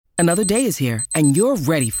Another day is here, and you're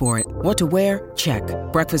ready for it. What to wear? Check.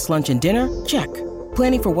 Breakfast, lunch, and dinner? Check.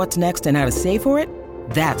 Planning for what's next and how to save for it?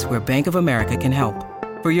 That's where Bank of America can help.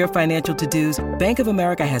 For your financial to-dos, Bank of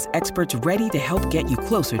America has experts ready to help get you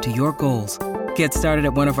closer to your goals. Get started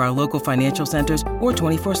at one of our local financial centers or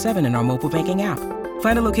 24/7 in our mobile banking app.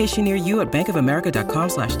 Find a location near you at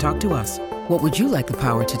bankofamerica.com/talktous. What would you like the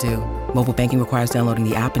power to do? Mobile banking requires downloading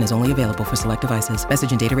the app and is only available for select devices.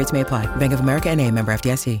 Message and data rates may apply. Bank of America N.A., member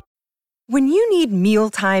FDIC. When you need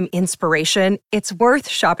mealtime inspiration, it's worth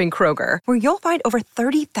shopping Kroger, where you'll find over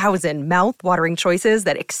 30,000 mouth-watering choices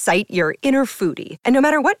that excite your inner foodie. And no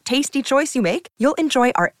matter what tasty choice you make, you'll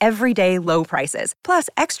enjoy our everyday low prices, plus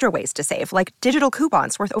extra ways to save, like digital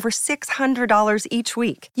coupons worth over $600 each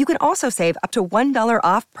week. You can also save up to $1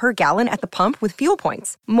 off per gallon at the pump with fuel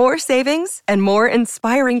points. More savings and more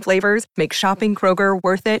inspiring flavors make shopping Kroger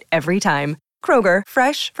worth it every time. Kroger,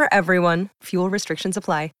 fresh for everyone. Fuel restrictions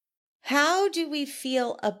apply. How do we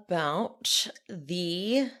feel about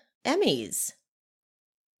the Emmys?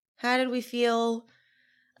 How did we feel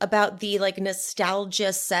about the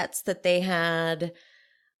nostalgia sets that they had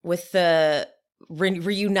with the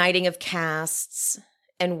reuniting of casts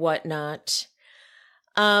and whatnot?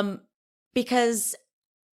 Because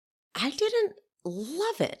I didn't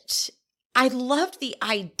love it. I loved the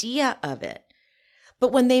idea of it.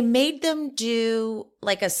 But when they made them do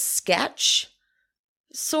a sketch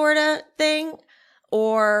sort of thing,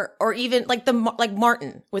 or even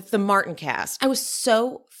Martin with the Martin cast. I was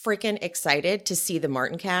so freaking excited to see the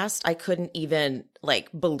Martin cast. I couldn't even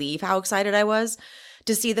believe how excited I was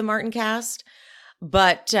to see the Martin cast.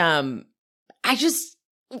 But it was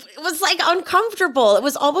uncomfortable. It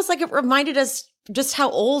was almost like it reminded us just how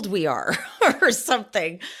old we are or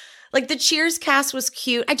something. The Cheers cast was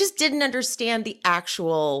cute. I just didn't understand the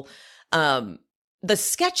actual the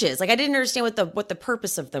sketches. I didn't understand what the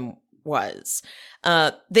purpose of them was.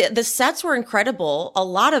 The sets were incredible. A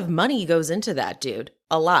lot of money goes into that, dude.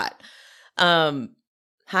 A lot. Hi,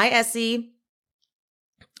 Essie.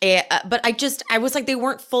 But I was they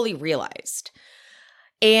weren't fully realized.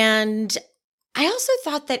 And I also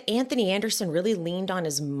thought that Anthony Anderson really leaned on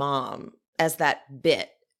his mom as that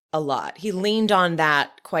bit a lot. He leaned on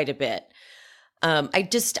that quite a bit. I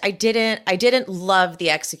didn't love the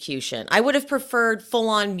execution. I would have preferred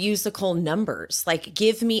full-on musical numbers.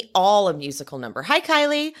 Give me all a musical number. Hi,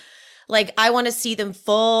 Kylie. I want to see them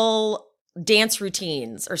full dance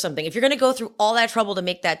routines or something. If you're going to go through all that trouble to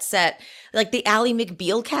make that set, the Ally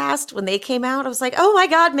McBeal cast, when they came out, I was like, oh my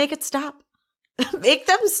God, make it stop. Make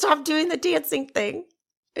them stop doing the dancing thing.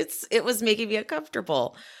 It was making me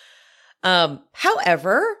uncomfortable.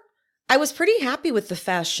 However, I was pretty happy with the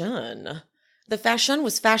fashion. The fashion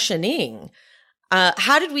was fashioning.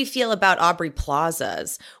 How did we feel about Aubrey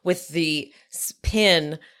Plaza's with the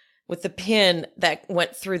pin that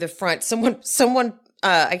went through the front? Someone,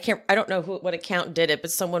 I don't know what account did it,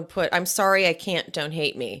 but someone put, "I'm sorry, I can't, don't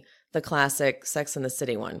hate me." The classic Sex and the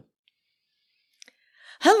City one.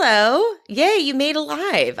 Hello. Yay, you made a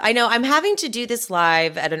live. I know I'm having to do this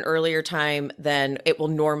live at an earlier time than it will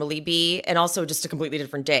normally be, and also just a completely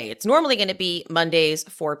different day. It's normally going to be Mondays,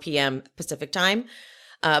 4 p.m. Pacific time,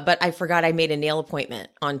 but I forgot I made a nail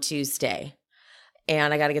appointment on Tuesday,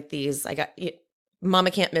 and I got to get these.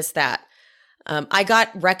 Mama can't miss that. I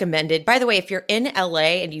got recommended, by the way, if you're in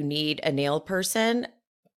LA and you need a nail person,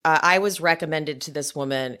 I was recommended to this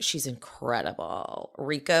woman. She's incredible.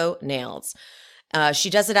 Rico Nails. She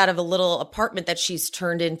does it out of a little apartment that she's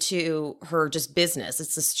turned into her just business.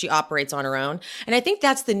 It's just, she operates on her own. And I think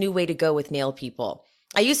that's the new way to go with nail people.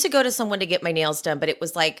 I used to go to someone to get my nails done, but it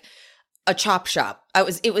was like a chop shop.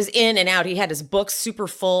 It was in and out. He had his books super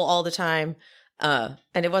full all the time. And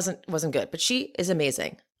it wasn't good, but she is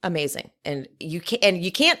amazing. Amazing. And you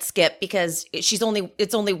can't skip because it's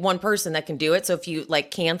only one person that can do it. So if you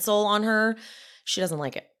cancel on her, she doesn't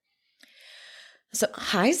like it. So,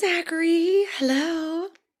 hi, Zachary. Hello.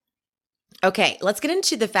 Okay, let's get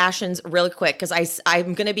into the fashions really quick because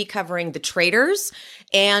I'm going to be covering the Traitors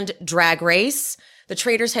and Drag Race. The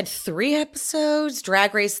Traitors had 3 episodes,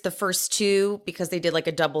 Drag Race the first 2 because they did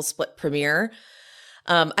a double split premiere.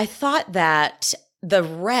 I thought that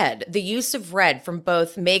the use of red from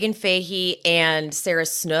both Megan Fahey and Sarah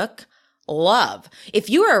Snook, love. If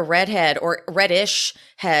you are a redhead or reddish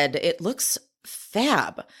head, it looks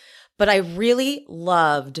fab. But I really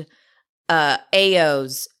loved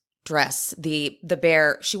Ayo's dress, the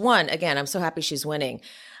bear. She won. Again, I'm so happy she's winning.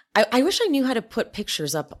 I wish I knew how to put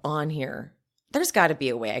pictures up on here. There's got to be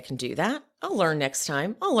a way I can do that. I'll learn next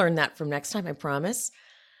time. I'll learn that from next time, I promise.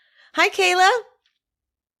 Hi, Kayla.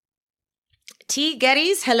 T.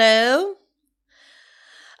 Gettys, hello.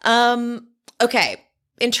 Okay.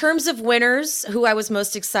 In terms of winners, who I was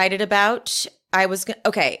most excited about,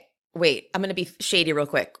 okay, wait, I'm going to be shady real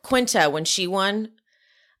quick. Quinta, when she won,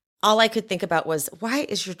 all I could think about was, why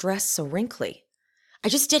is your dress so wrinkly? I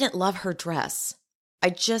just didn't love her dress. I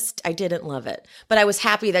didn't love it. But I was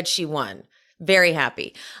happy that she won. Very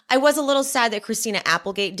happy. I was a little sad that Christina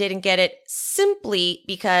Applegate didn't get it simply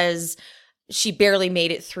because she barely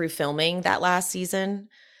made it through filming that last season.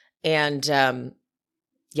 And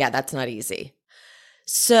yeah, that's not easy.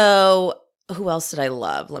 So who else did I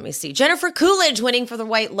love? Let me see. Jennifer Coolidge winning for The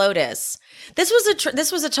White Lotus. This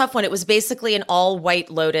was a tough one. It was basically an all White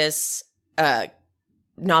Lotus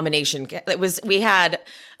nomination. We had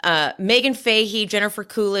Megan Fahey, Jennifer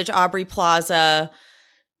Coolidge, Aubrey Plaza,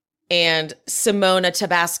 and Simona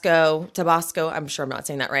Tabasco. I'm sure I'm not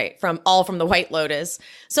saying that right. From The White Lotus.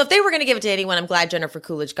 So if they were going to give it to anyone, I'm glad Jennifer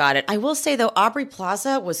Coolidge got it. I will say though, Aubrey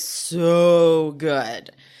Plaza was so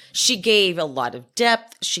good. She gave a lot of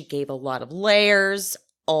depth. She gave a lot of layers.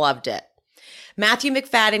 Loved it. Matthew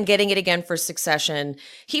McFadden getting it again for Succession.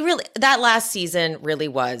 That last season really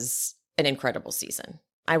was an incredible season.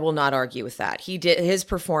 I will not argue with that. His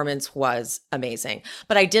performance was amazing.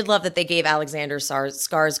 But I did love that they gave Alexander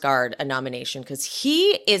Skarsgård a nomination because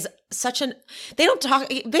he is they don't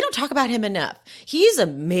talk about him enough. He's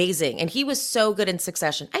amazing and he was so good in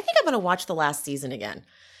Succession. I think I'm going to watch the last season again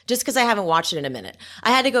just because I haven't watched it in a minute. I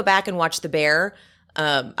had to go back and watch The Bear.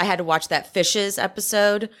 I had to watch that Fishes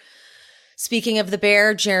episode. Speaking of The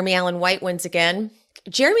Bear, Jeremy Allen White wins again.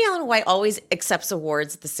 Jeremy Allen White always accepts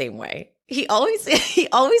awards the same way. He always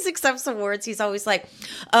accepts awards. He's always like,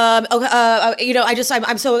 I'm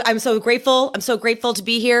so grateful. I'm so grateful to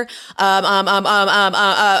be here. Wow.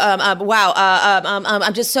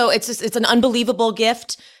 I'm just so, it's an unbelievable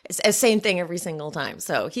gift. It's the same thing every single time.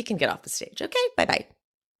 So he can get off the stage. Okay. Bye-bye.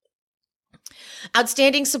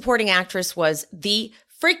 Outstanding supporting actress was the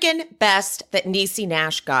freaking best that Niecy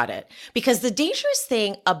Nash got it. Because the dangerous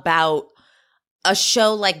thing about a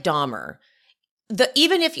show like Dahmer,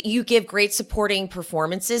 even if you give great supporting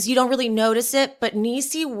performances, you don't really notice it, but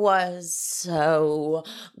Niecy was so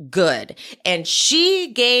good. And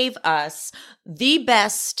she gave us the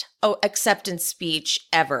best acceptance speech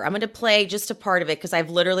ever. I'm going to play just a part of it because I've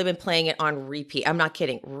literally been playing it on repeat. I'm not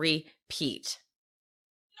kidding. Repeat.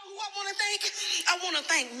 You know who I want to thank? I want to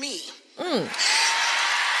thank me. For believing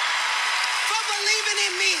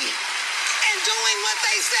in me and doing what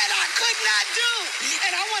they said I could not do.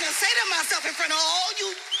 And I want to say to myself in front of all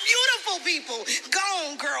you beautiful people, go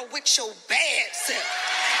on, girl, with your bad self.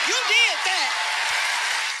 You did that.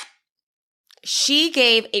 She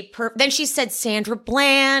gave then she said Sandra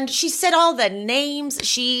Bland. She said all the names.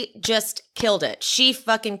 She just killed it. She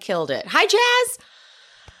fucking killed it. Hi, Jazz.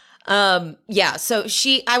 Yeah, so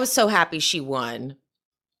I was so happy she won.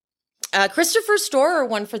 Christopher Storer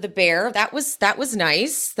won for The Bear. That was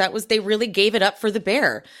nice. They really gave it up for The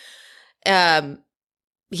Bear.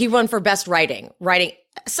 He won for best writing.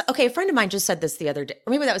 So, okay, a friend of mine just said this the other day,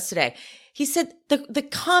 or maybe that was today. He said the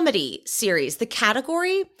comedy series, the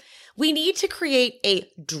category, we need to create a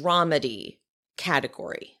dramedy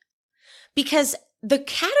category because the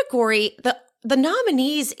category, the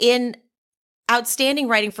nominees in outstanding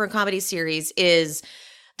writing for a comedy series is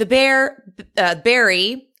The Bear,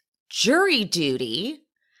 Barry, Jury Duty,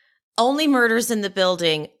 Only Murders in the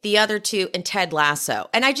Building, the other two, and Ted Lasso.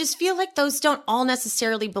 And I just feel like those don't all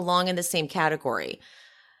necessarily belong in the same category.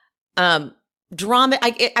 Drama,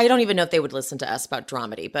 I don't even know if they would listen to us about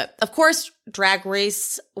dramedy, but of course, Drag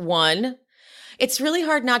Race won. It's really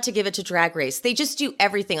hard not to give it to Drag Race. They just do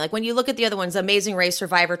everything. Like when you look at the other ones, Amazing Race,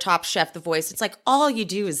 Survivor, Top Chef, The Voice, it's like all you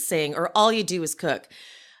do is sing or all you do is cook.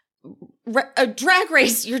 Drag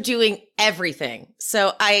Race, you're doing everything.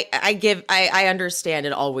 So I understand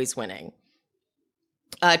it always winning.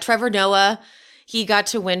 Trevor Noah, he got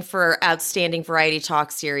to win for Outstanding Variety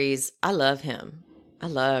Talk Series. I love him. I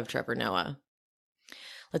love Trevor Noah.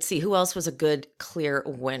 Let's see, who else was a good, clear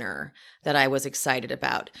winner that I was excited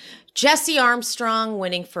about? Jesse Armstrong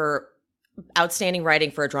winning for Outstanding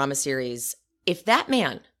Writing for a Drama Series. If that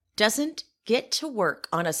man doesn't get to work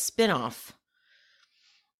on a spinoff,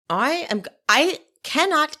 I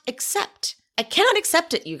cannot accept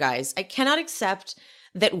it, you guys. I cannot accept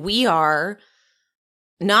that we are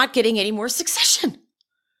not getting any more Succession.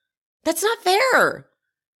 That's not fair.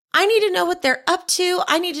 I need to know what they're up to.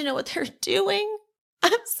 I need to know what they're doing.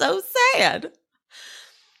 I'm so sad.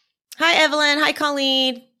 Hi, Evelyn. Hi,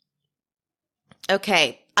 Colleen.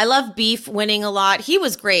 Okay. I love Beef winning a lot. He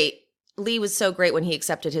was great. Lee was so great when he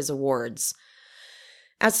accepted his awards.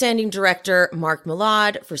 Outstanding Director, Mark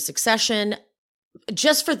Millar for Succession.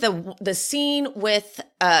 just for the scene with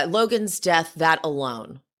Logan's death, that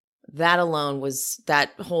alone was,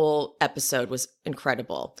 that whole episode was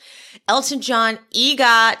incredible. Elton John,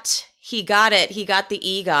 EGOT, he got it. He got the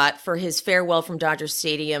EGOT for his Farewell from Dodger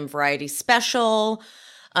Stadium variety special.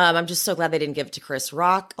 I'm just so glad they didn't give it to Chris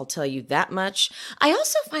Rock. I'll tell you that much. I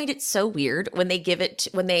also find it so weird when they give it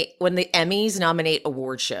when the Emmys nominate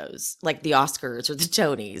award shows like the Oscars or the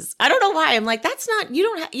Tonys. I don't know why. I'm like, that's not,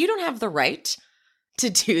 you don't have the right to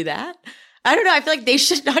do that. I don't know. I feel like they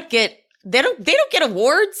should not get, they don't get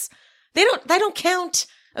awards. They don't count.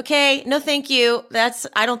 Okay. No, thank you.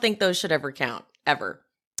 I don't think those should ever count, ever.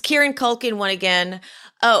 Kieran Culkin won again.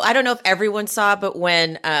 Oh, I don't know if everyone saw, but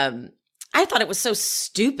when, I thought it was so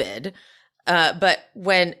stupid. But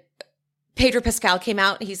when Pedro Pascal came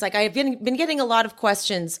out, he's like, I've been getting a lot of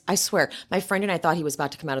questions. I swear, my friend and I thought he was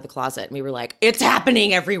about to come out of the closet. And we were like, it's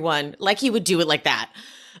happening, everyone. Like he would do it like that.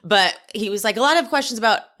 But he was like, a lot of questions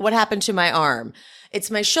about what happened to my arm. It's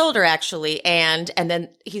my shoulder, actually. And then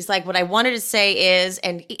he's like, what I wanted to say is,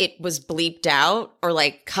 and it was bleeped out or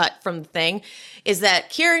like cut from the thing, is that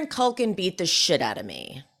Kieran Culkin beat the shit out of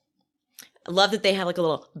me. I love that they have like a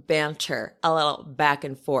little banter, a little back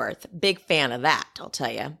and forth. Big fan of that, I'll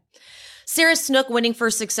tell you. Sarah Snook winning for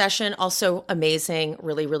Succession, also amazing,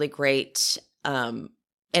 really, really great. And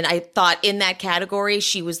I thought in that category,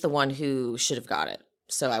 she was the one who should have got it.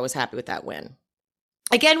 So I was happy with that win.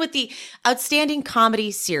 Again, with the outstanding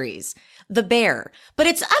comedy series, The Bear. But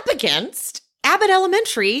it's up against Abbott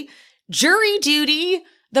Elementary, Jury Duty,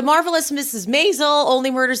 The Marvelous Mrs. Maisel,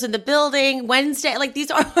 Only Murders in the Building, Wednesday. Like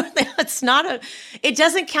these are, it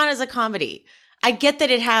doesn't count as a comedy. I get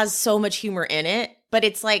that it has so much humor in it, but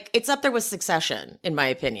it's like, it's up there with Succession, in my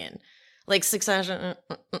opinion. Like Succession,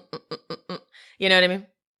 you know what I mean?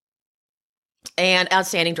 And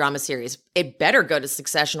outstanding drama series. It better go to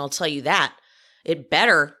Succession, I'll tell you that. It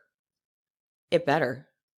better.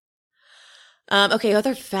 Okay,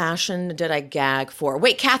 other fashion did I gag for?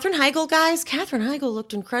 Wait, Katherine Heigl, guys. Katherine Heigl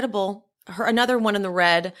looked incredible. Another one in the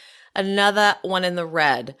red. I'm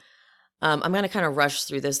going to kind of rush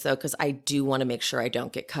through this, though, because I do want to make sure I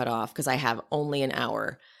don't get cut off because I have only an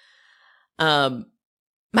hour.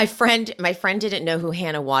 My friend didn't know who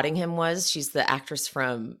Hannah Waddingham was. She's the actress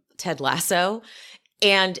from Ted Lasso.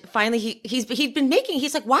 And finally,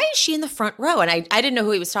 he's like, why is she in the front row? And I didn't know who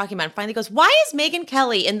he was talking about. And finally goes, why is Megyn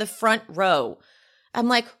Kelly in the front row? I'm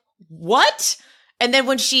like, what? And then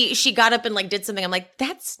when she got up and like did something, I'm like,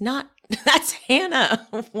 that's Hannah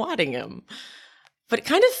Waddingham. But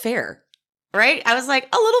kind of fair, right? I was like,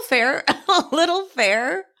 a little fair, a little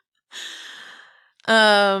fair.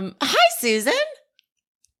 Hi, Susan.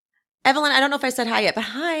 Evelyn, I don't know if I said hi yet, but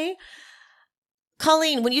hi.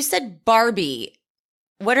 Colleen, when you said Barbie,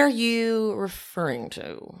 what are you referring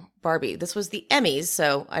to? Barbie. This was the Emmys,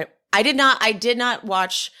 so I did not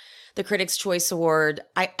watch the Critics' Choice Award.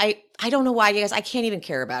 I don't know why, you guys. I can't even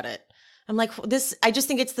care about it. I'm like, this. I just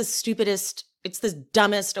think it's the stupidest. It's the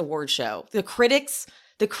dumbest award show. The critics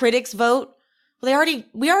vote. Well,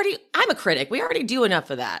 I'm a critic. We already do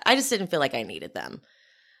enough of that. I just didn't feel like I needed them.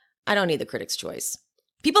 I don't need the Critics' Choice.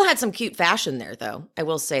 People had some cute fashion there, though. I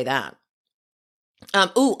will say that.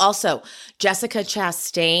 Also, Jessica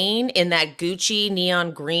Chastain in that Gucci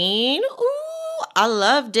neon green. Ooh, I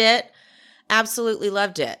loved it. Absolutely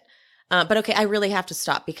loved it. But okay, I really have to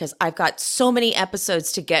stop because I've got so many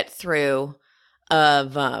episodes to get through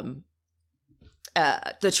of the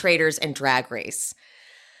Traitors and Drag Race.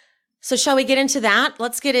 So shall we get into that?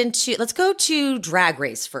 Let's go to Drag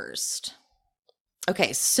Race first.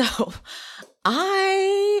 Okay, so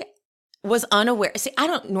I was unaware. See, I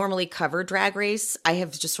don't normally cover Drag Race. I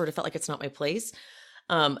have just sort of felt like it's not my place.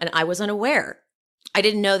 And I was unaware. I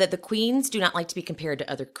didn't know that the queens do not like to be compared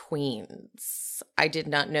to other queens. I did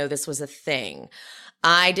not know this was a thing.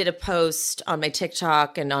 I did a post on my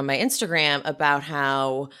TikTok and on my Instagram about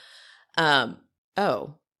how,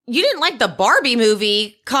 you didn't like the Barbie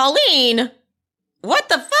movie, Colleen. What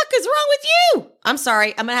the fuck is wrong with you? I'm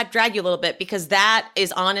sorry. I'm going to have to drag you a little bit because that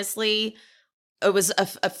is honestly, it was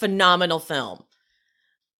a phenomenal film.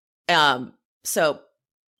 So,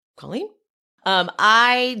 Colleen?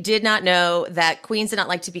 I did not know that queens did not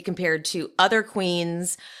like to be compared to other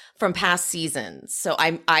queens from past seasons. So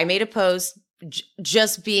I made a post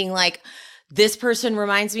just being like, this person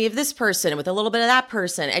reminds me of this person with a little bit of that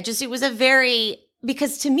person. It was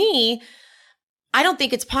because to me, I don't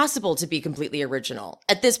think it's possible to be completely original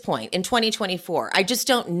at this point in 2024. I just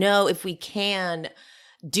don't know if we can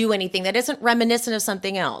do anything that isn't reminiscent of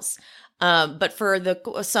something else. But for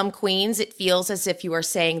some queens, it feels as if you are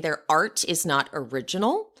saying their art is not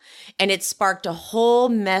original. and it sparked a whole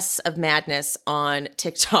mess of madness on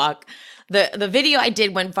TikTok. The video I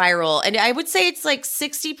did went viral, and I would say it's like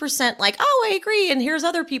 60% like, oh, I agree, and here's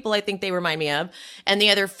other people I think they remind me of, and the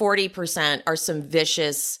other 40% are some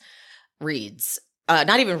vicious reads.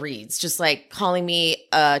 Not even reads, just like calling me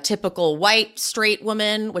a typical white straight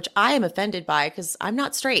woman, which I am offended by because I'm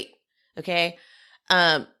not straight, okay?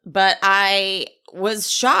 But I was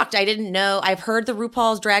shocked. I didn't know. I've heard the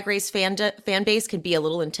RuPaul's Drag Race fan base can be a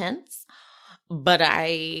little intense, but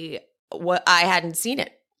I hadn't seen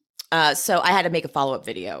it. So I had to make a follow-up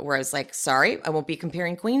video where I was like, sorry, I won't be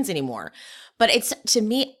comparing queens anymore. But it's, to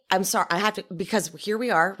me, I'm sorry, I have to, because here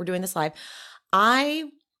we are, we're doing this live.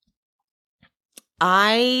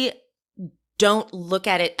 I don't look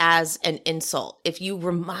at it as an insult. If you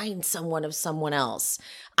remind someone of someone else,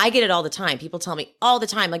 I get it all the time. People tell me all the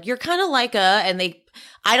time, like, you're kind of like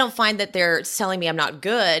I don't find that they're telling me I'm not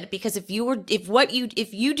good, because if you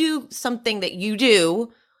do something that you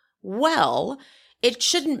do well, it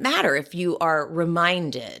shouldn't matter if you are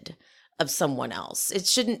reminded of someone else. It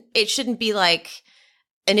shouldn't be like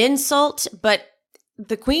an insult, but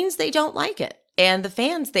the queens, they don't like it. And the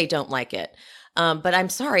fans, they don't like it. But I'm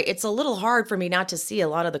sorry, it's a little hard for me not to see a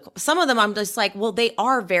lot of some of them. I'm just like, well, they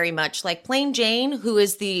are very much like Plain Jane, who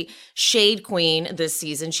is the shade queen this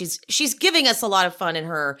season. She's giving us a lot of fun in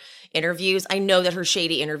her interviews. I know that her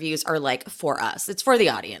shady interviews are like for us. It's for the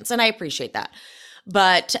audience, and I appreciate that.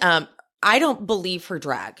 But I don't believe her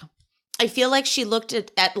drag. I feel like she looked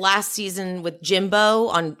at last season with Jimbo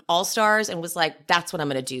on All Stars and was like, that's what I'm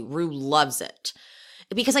going to do. Rue loves it.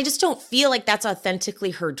 Because I just don't feel like that's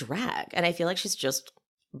authentically her drag. And I feel like she's just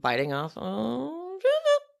biting off. Oh,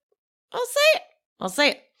 I'll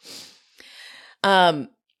say it.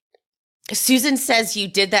 Susan says you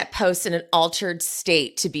did that post in an altered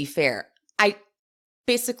state, to be fair.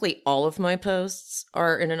 Basically all of my posts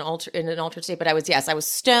are in an altered state, but I was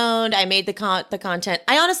stoned. I made the content.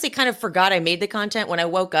 I honestly kind of forgot I made the content when I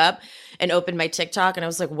woke up and opened my TikTok, and I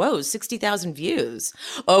was like, whoa, 60,000 views.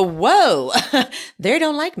 Oh, whoa. They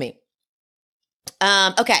don't like me.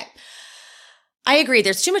 Okay. I agree.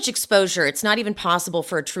 There's too much exposure. It's not even possible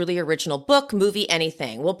for a truly original book, movie,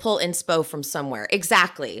 anything. We'll pull inspo from somewhere.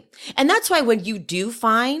 Exactly. And that's why when you do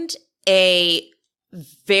find a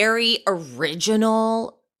very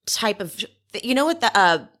original type of, you know what,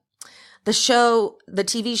 the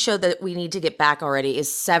TV show that we need to get back already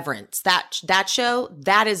is Severance. That show,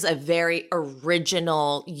 that is a very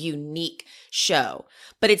original, unique show,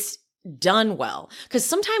 but it's done well. Because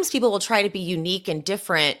sometimes people will try to be unique and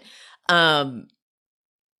different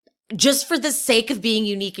just for the sake of being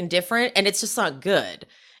unique and different, and it's just not good.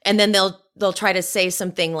 And then they'll try to say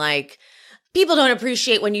something like, people don't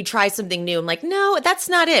appreciate when you try something new. I'm like, no, that's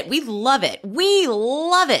not it. We love it. We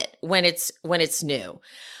love it when it's new.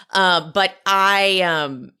 But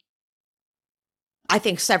I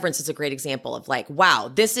think Severance is a great example of like,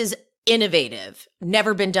 wow, this is innovative,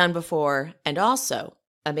 never been done before, and also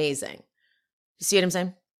amazing. You see what I'm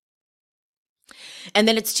saying? And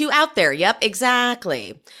then it's too out there. Yep,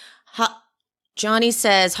 exactly. Johnny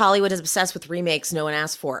says Hollywood is obsessed with remakes no one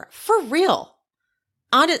asked for. For real.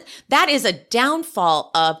 That is a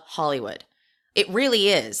downfall of Hollywood. It really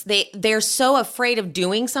is. They're so afraid of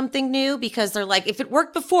doing something new because they're like, if it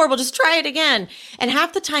worked before, we'll just try it again. And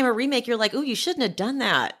half the time a remake, you're like, ooh, you shouldn't have done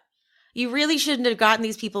that. You really shouldn't have gotten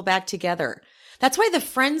these people back together. That's why the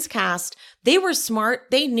Friends cast, they were smart.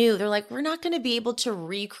 They knew. They're like, we're not going to be able to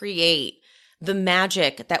recreate the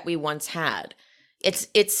magic that we once had.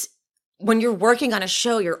 It's when you're working on a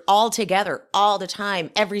show, you're all together all the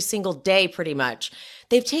time, every single day, pretty much.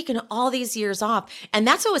 They've taken all these years off. And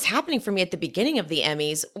that's what was happening for me at the beginning of the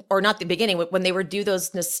Emmys, or not the beginning, when they would do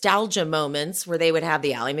those nostalgia moments where they would have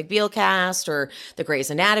the Ally McBeal cast or the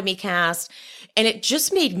Grey's Anatomy cast. And it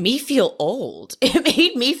just made me feel old. It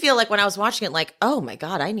made me feel like when I was watching it, like, oh my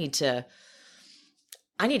God, I need to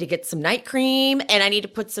get some night cream and I need to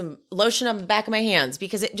put some lotion on the back of my hands,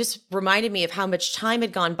 because it just reminded me of how much time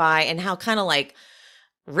had gone by and how kind of like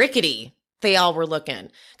rickety they all were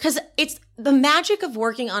looking. Because it's the magic of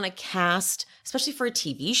working on a cast, especially for a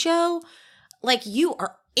TV show. Like, you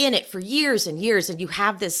are in it for years and years and you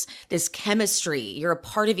have this chemistry. You're a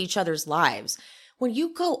part of each other's lives. When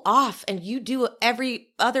you go off and you do every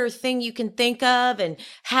other thing you can think of and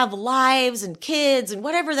have lives and kids and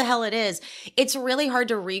whatever the hell it is, it's really hard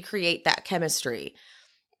to recreate that chemistry.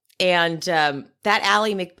 And that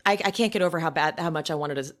I can't get over how much I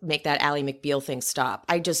wanted to make that Ally McBeal thing stop.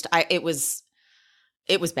 It was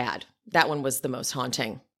bad. That one was the most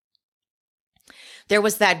haunting. There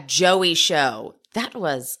was that Joey show. That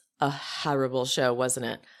was a horrible show, wasn't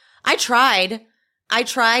it? I tried. I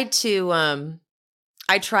tried to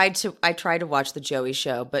watch the Joey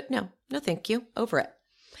show, but no, thank you. Over it.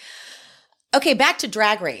 Okay, back to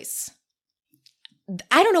Drag Race.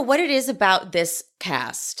 I don't know what it is about this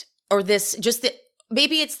cast or this, just the,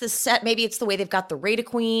 maybe it's the set, maybe it's the way they've got the Rita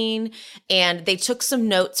Queen, and they took some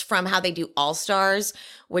notes from how they do All Stars,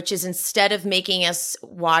 which is instead of making us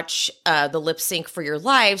watch the lip sync for your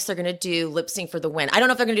lives, they're going to do lip sync for the win. I don't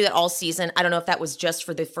know if they're going to do that all season. I don't know if that was just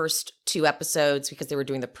for the first 2 episodes because they were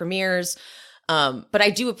doing the premieres. But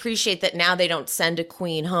I do appreciate that now they don't send a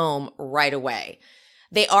queen home right away.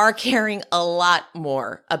 They are caring a lot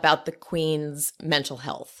more about the queen's mental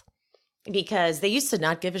health because they used to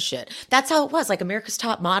not give a shit. That's how it was. Like America's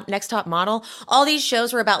Next Top Model. All these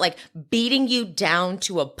shows were about like beating you down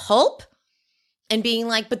to a pulp and being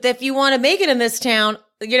like, but if you want to make it in this town,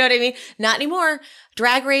 you know what I mean? Not anymore.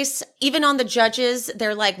 Drag Race, even on the judges,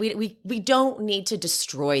 they're like, we don't need to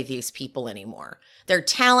destroy these people anymore. They're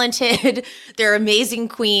talented. They're amazing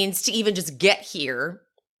queens to even just get here.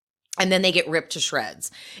 And then they get ripped to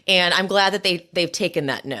shreds. And I'm glad that they've taken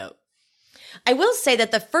that note. I will say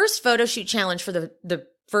that the first photo shoot challenge for the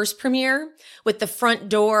first premiere with the front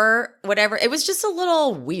door, whatever, it was just a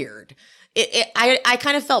little weird. I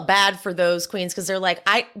kind of felt bad for those queens because they're like,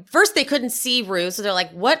 first they couldn't see Rue. So they're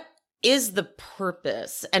like, what is the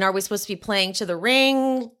purpose? And are we supposed to be playing to the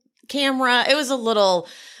ring camera? It was a little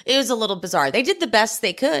bizarre. They did the best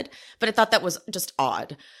they could, but I thought that was just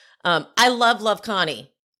odd. I love Connie.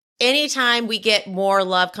 Anytime we get more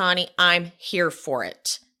Love Connie, I'm here for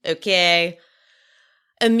it. Okay.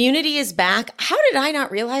 Immunity is back. How did I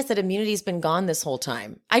not realize that immunity's been gone this whole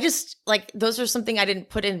time? I just those are something I didn't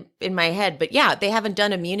put in my head, but yeah, they haven't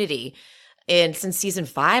done immunity since season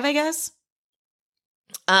 5, I guess.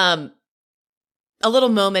 A little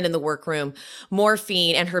moment in the workroom,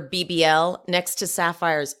 Morphine and her BBL next to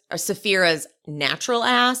Saphira's natural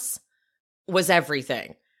ass was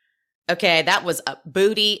everything. Okay, that was a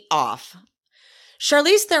booty off.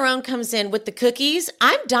 Charlize Theron comes in with the cookies.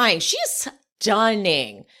 I'm dying. She is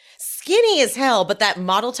stunning. Skinny as hell, but that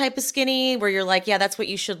model type of skinny where you're like, yeah, that's what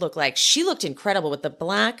you should look like. She looked incredible with the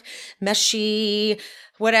black, meshy,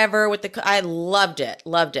 whatever. I loved it.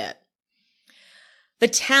 Loved it. The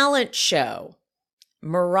talent show,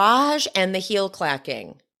 Mirage and the heel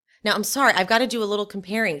clacking. Now, I'm sorry, I've got to do a little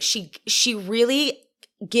comparing. She really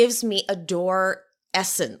gives me Adore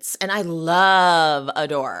essence. And I love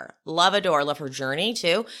Adore. Love Adore. Love her journey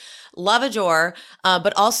too. Love Adore.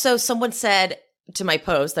 But also someone said to my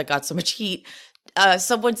post that got so much heat,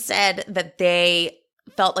 someone said that they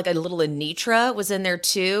felt like a little Anitra was in there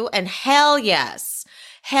too. And hell yes.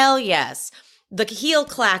 Hell yes. The heel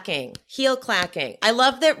clacking. I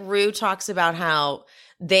love that Rue talks about how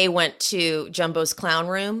they went to Jumbo's clown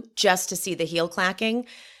room just to see the heel clacking.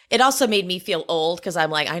 It also made me feel old because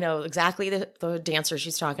I'm like, I know exactly the dancer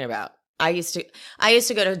she's talking about. I used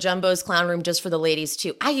to go to Jumbo's clown room just for the ladies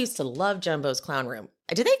too. I used to love Jumbo's clown room.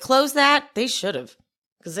 Did they close that? They should have,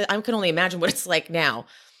 because I can only imagine what it's like now.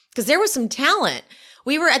 Because there was some talent.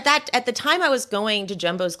 We were at the time I was going to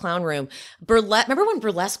Jumbo's clown room. Burlesque. Remember when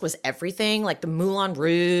burlesque was everything, like the Moulin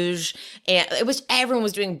Rouge, and everyone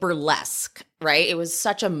was doing burlesque, right? It was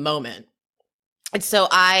such a moment. And so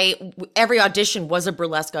every audition was a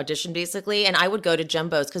burlesque audition basically. And I would go to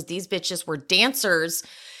Jumbo's because these bitches were dancers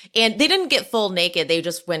and they didn't get full naked. They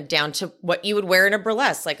just went down to what you would wear in a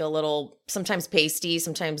burlesque, like a little, sometimes pasty,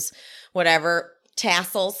 sometimes whatever,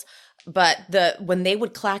 tassels. But when they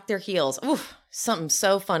would clack their heels, oof, something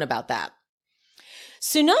so fun about that.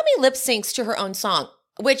 Tsunami lip syncs to her own song,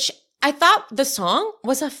 which I thought the song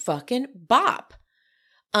was a fucking bop.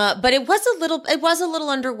 But it was a little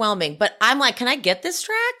underwhelming, but I'm like, can I get this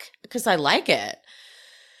track? Because I like it.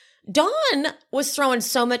 Dawn was throwing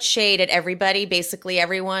so much shade at everybody, basically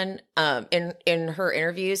everyone, in her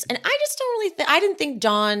interviews. And I just don't really I didn't think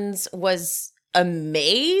Dawn's was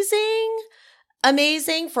amazing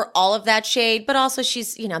for all of that shade, but also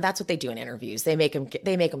she's, that's what they do in interviews. They make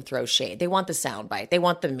them throw shade. They want the soundbite. They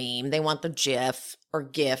want the meme. They want the GIF or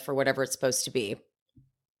GIF or whatever it's supposed to be.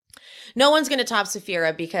 No one's going to top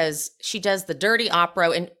Saphira because she does the dirty opera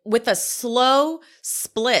and with a slow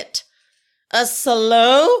split. A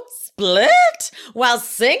slow split while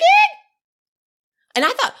singing? And I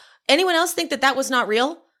thought, anyone else think that was not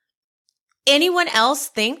real? Anyone else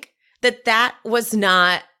think that was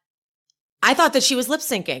not? I thought that she was lip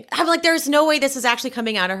syncing. I'm like, there's no way this is actually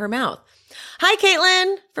coming out of her mouth. Hi,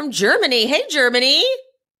 Caitlin from Germany. Hey, Germany.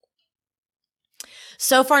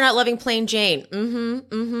 So far not loving Plain Jane.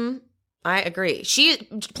 I agree.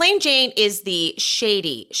 Plain Jane is the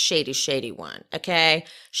shady one. Okay.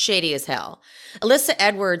 Shady as hell. Alyssa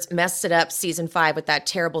Edwards messed it up season 5 with that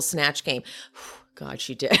terrible Snatch game. God,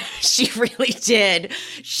 she did. She really did.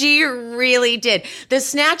 She really did. The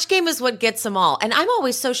Snatch game is what gets them all. And I'm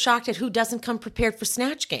always so shocked at who doesn't come prepared for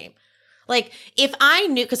Snatch game. Like, if I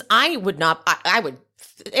knew, because I would not,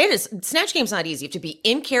 Snatch game's not easy. You have to be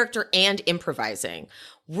in character and improvising.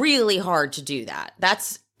 Really hard to do that.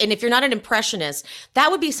 And if you're not an impressionist,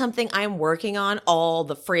 that would be something I'm working on all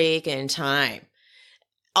the freaking time.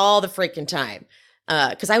 All the freaking time.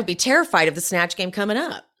 Because I would be terrified of the Snatch game coming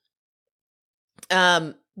up.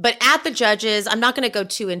 But at the judges, I'm not going to go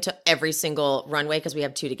too into every single runway because we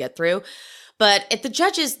have 2 to get through. But at the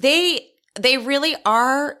judges, they really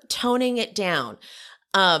are toning it down.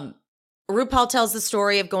 RuPaul tells the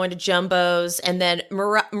story of going to Jumbo's, and then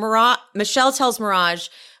Michelle tells Mirage,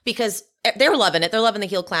 because they're loving it. They're loving the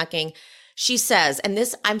heel clacking. She says, and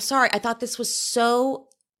this, I'm sorry, I thought this was so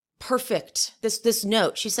perfect. This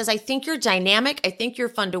note. She says, I think you're dynamic. I think you're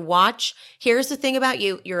fun to watch. Here's the thing about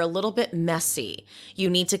you. You're a little bit messy.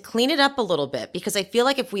 You need to clean it up a little bit, because I feel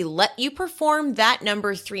like if we let you perform that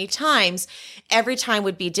number 3 times, every time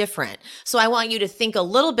would be different. So I want you to think a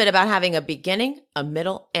little bit about having a beginning, a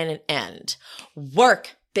middle, and an end.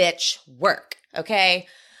 Work, bitch, work. Okay.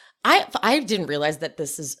 I didn't realize that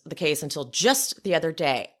this is the case until just the other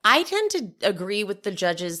day. I tend to agree with the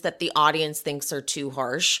judges that the audience thinks are too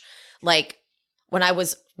harsh. Like when I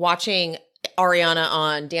was watching Ariana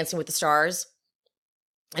on Dancing with the Stars,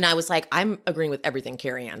 and I was like, I'm agreeing with everything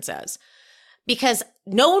Carrie Ann says. Because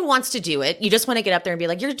no one wants to do it. You just want to get up there and be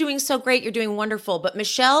like, you're doing so great. You're doing wonderful. But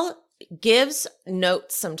Michelle gives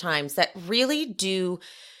notes sometimes that really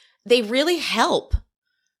help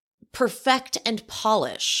perfect and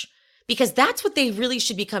polish, because that's what they really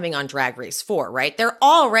should be coming on Drag Race for, right? They're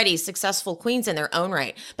already successful queens in their own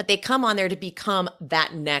right, but they come on there to become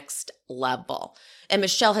that next level. And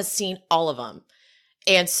Michelle has seen all of them.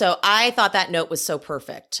 And so I thought that note was so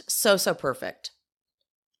perfect. So perfect.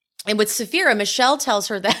 And with Saphira, Michelle tells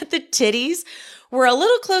her that the titties were a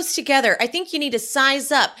little close together. I think you need to size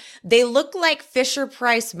up. They look like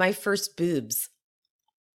Fisher-Price, my first boobs.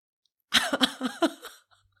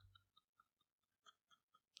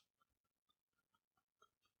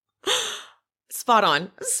 Spot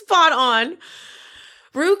on.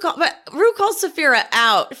 Rue calls Saphira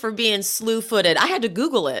out for being slew-footed. I had to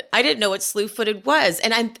Google it. I didn't know what slew-footed was.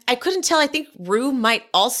 And I couldn't tell. I think Rue might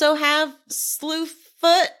also have slew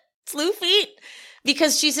feet,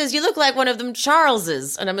 because she says, you look like one of them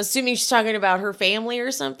Charleses. And I'm assuming she's talking about her family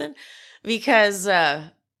or something, because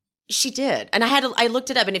she did. And I looked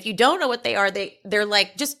it up. And if you don't know what they are, they're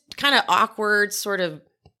like just kind of awkward, sort of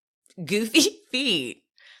goofy feet.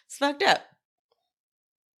 It's fucked up.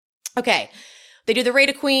 Okay. They do the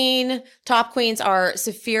Rita Queen. Top queens are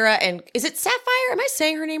Saphira and, is it Sapphire? Am I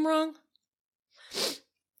saying her name wrong?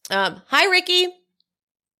 Hi, Ricky.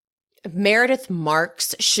 Meredith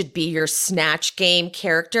Marks should be your Snatch Game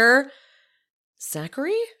character.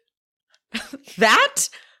 Zachary? That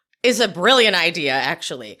is a brilliant idea,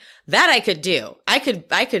 actually. That I could do. I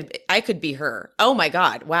could be her. Oh my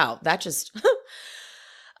God. Wow. That just,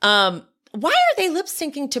 why are they lip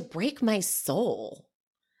syncing to Break My Soul?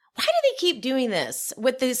 Why do they keep doing this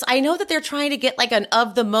with this? I know that they're trying to get like an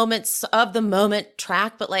of the moment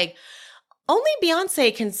track, but like only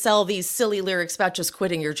Beyonce can sell these silly lyrics about just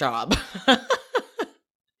quitting your job.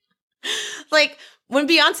 Like when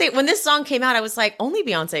this song came out, I was like, only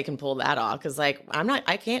Beyonce can pull that off. Cause like,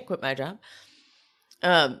 I can't quit my job.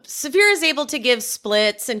 Saphira is able to give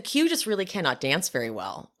splits, and Q just really cannot dance very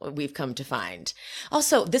well, we've come to find.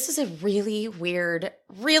 Also, this is a really weird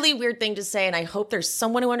thing to say, and I hope there's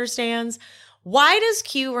someone who understands. Why does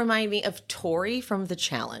Q remind me of Tori from The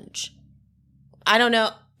Challenge? I don't know.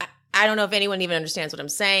 I don't know if anyone even understands what I'm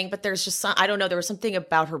saying, but there's just I don't know. There was something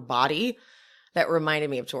about her body that reminded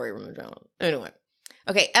me of Tori from The Challenge. Anyway.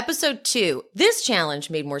 Okay, episode 2. This challenge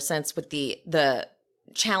made more sense with the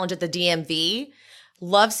challenge at the DMV.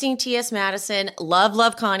 Love seeing T.S. Madison.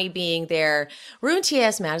 Love Connie being there. Rue and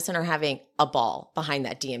T.S. Madison are having a ball behind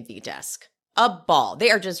that DMV desk. A ball. They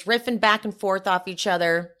are just riffing back and forth off each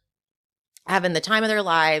other, having the time of their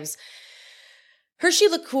lives. Hershey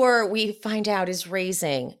Liqueur, we find out, is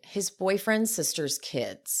raising his boyfriend's sister's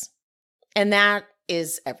kids. And that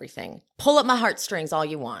is everything. Pull up my heartstrings all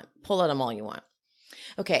you want. Pull at them all you want.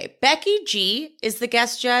 Okay, Becky G is the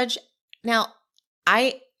guest judge. Now,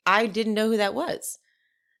 I didn't know who that was.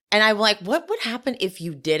 And I'm like, what would happen if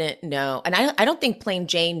you didn't know? And I don't think Plain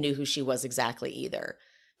Jane knew who she was exactly either.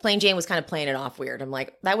 Plain Jane was kind of playing it off weird. I'm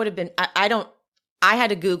like, that would have been, I had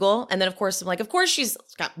to Google. And then, of course, I'm like, of course, she's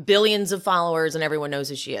got billions of followers and everyone knows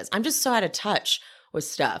who she is. I'm just so out of touch with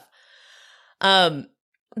stuff.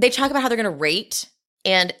 They talk about how they're going to rate.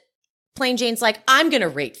 And Plain Jane's like, I'm going to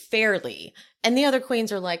rate fairly. And the other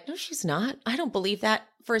queens are like, no, she's not. I don't believe that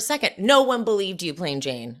for a second. No one believed you, Plain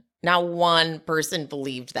Jane. Not one person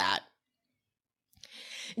believed that.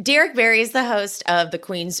 Derek Barry is the host of the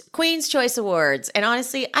Queen's Choice Awards. And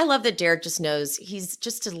honestly, I love that Derek just knows he's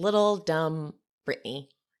just a little dumb Britney.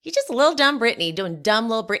 He's just a little dumb Britney doing dumb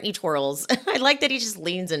little Britney twirls. I like that he just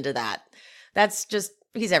leans into that. That's just,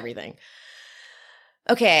 he's everything.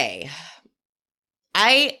 Okay.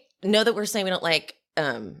 I know that we're saying we don't like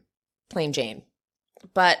Plain Jane,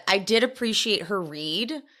 but I did appreciate her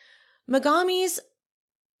read. Megami's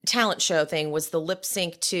talent show thing was the lip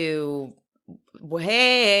sync to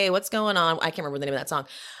Hey, what's going on? I can't remember the name of that song.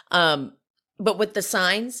 But with the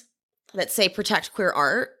signs that say protect queer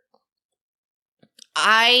art,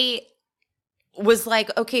 I was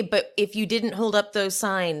like, okay, but if you didn't hold up those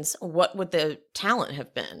signs, what would the talent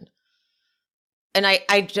have been? And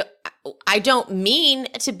I don't mean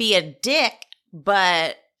to be a dick,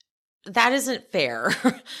 but that isn't fair.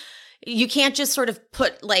 You can't just sort of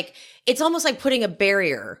put like, it's almost like putting a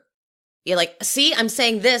barrier. You're like, see, I'm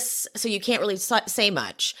saying this, so you can't really say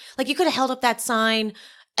much. Like you could have held up that sign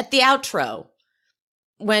at the outro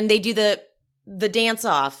when they do the dance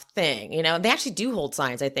off thing, you know. They actually do hold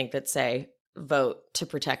signs, I think, that say vote to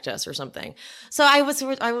protect us or something. So I was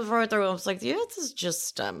right through. I was like, yeah, this is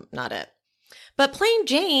just not it. But Plain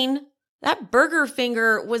Jane, that burger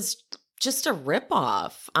finger was just a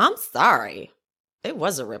ripoff. I'm sorry, it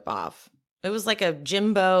was a ripoff. It was like a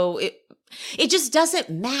Jimbo. It just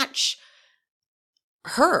doesn't match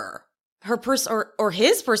her or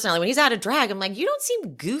his personality. When he's out of drag, I'm like, you don't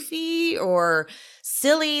seem goofy or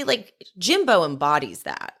silly. Like Jimbo embodies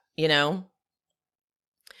that, you know?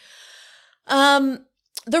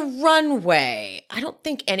 The runway, I don't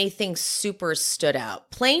think anything super stood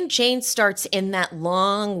out. Plain Jane starts in that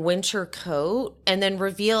long winter coat and then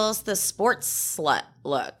reveals the sports slut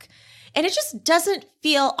look. And it just doesn't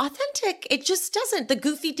feel authentic. It just doesn't. The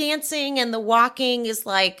goofy dancing and the walking is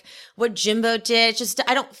like what Jimbo did. Just,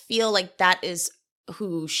 I don't feel like that is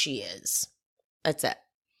who she is. That's it.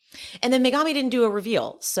 And then Megami didn't do a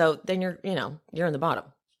reveal. So then you're in the bottom.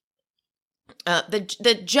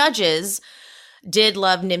 The judges did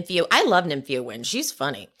love Nymphia. I love Nymphia Wynn. She's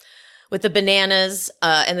funny. With the bananas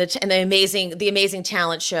and the amazing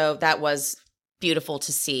talent show. That was beautiful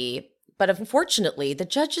to see. But unfortunately, the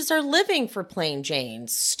judges are living for Plain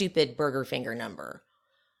Jane's stupid burger finger number.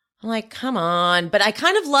 I'm like, come on. But I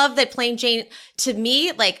kind of love that Plain Jane, to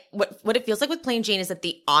me, like what it feels like with Plain Jane is that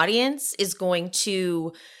the audience is going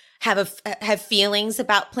to have feelings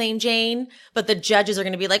about Plain Jane, but the judges are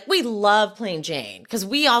going to be like, we love Plain Jane. Because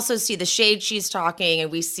we also see the shade she's talking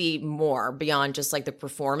and we see more beyond just like the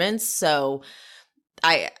performance. So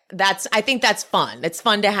I think that's fun. It's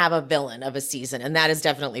fun to have a villain of a season, and that is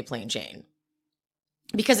definitely Plain Jane.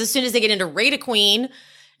 Because as soon as they get into Rate a Queen,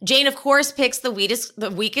 Jane, of course, picks the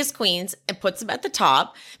weakest queens and puts them at the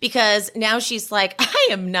top because now she's like, I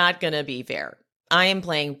am not going to be fair. I am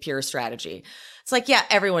playing pure strategy. It's like, yeah,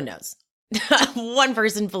 everyone knows. One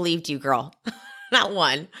person believed you, girl. Not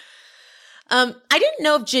one. I didn't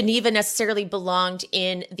know if Geneva necessarily belonged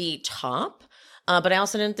in the top. But I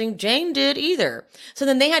also didn't think Jane did either. So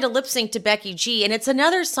then they had to lip sync to Becky G. And it's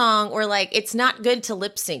another song where like, it's not good to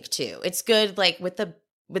lip sync to. It's good like with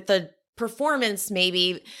the performance,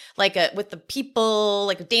 maybe like with the people,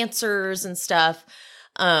 like dancers and stuff.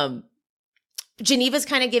 Geneva's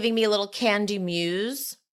kind of giving me a little Candy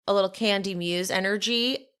Muse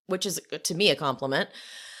energy, which is to me a compliment.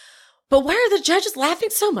 But why are the judges laughing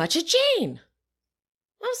so much at Jane?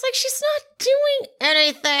 I was like, she's not doing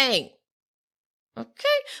anything.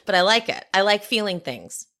 Okay. But I like it. I like feeling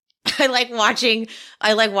things. I like watching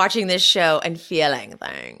this show and feeling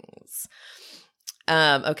things.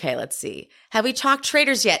 Okay, let's see. Have we talked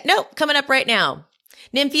Traitors yet? Nope, coming up right now.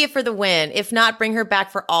 Nymphia for the win. If not, bring her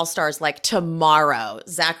back for All Stars like tomorrow.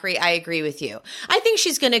 Zachary, I agree with you. I think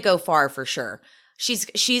she's going to go far for sure.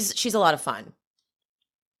 She's a lot of fun.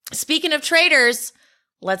 Speaking of Traitors,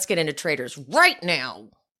 let's get into Traitors right now.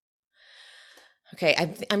 Okay,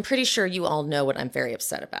 I'm pretty sure you all know what I'm very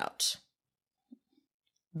upset about.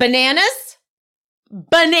 Bananas?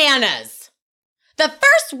 Bananas. The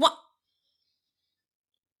first one.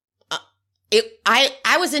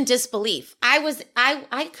 I was in disbelief. I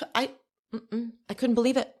couldn't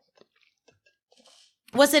believe it.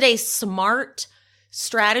 Was it a smart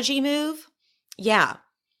strategy move? Yeah.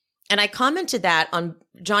 And I commented that on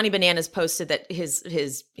Johnny Bananas posted that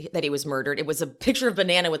that he was murdered. It was a picture of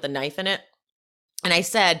Banana with a knife in it. And I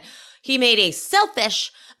said, he made a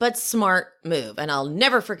selfish but smart move, and I'll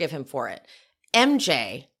never forgive him for it.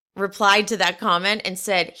 MJ replied to that comment and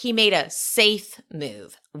said he made a safe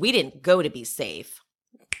move. We didn't go to be safe.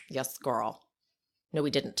 Yes, girl. No,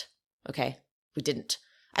 we didn't. Okay? We didn't.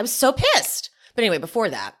 I was so pissed. But anyway, before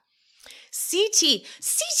that, CT,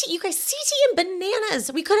 you guys, CT and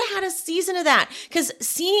Bananas. We could have had a season of that because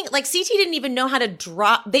CT didn't even know how to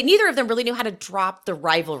drop. Neither of them really knew how to drop the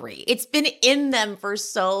rivalry. It's been in them for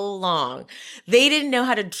so long. They didn't know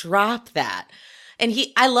how to drop that. And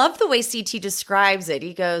I love the way CT describes it.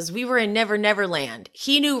 He goes, we were in Never Never Land.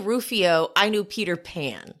 He knew Rufio. I knew Peter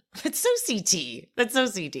Pan. That's so CT. That's so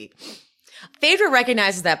CT. Phaedra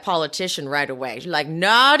recognizes that politician right away. She's like,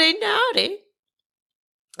 naughty, naughty.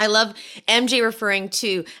 I love MJ referring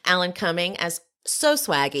to Alan Cumming as so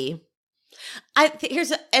swaggy.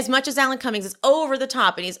 Here's as much as Alan Cummings is over the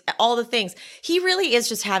top and he's all the things. He really is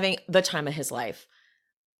just having the time of his life.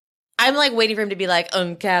 I'm like waiting for him to be like,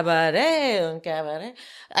 cabaret.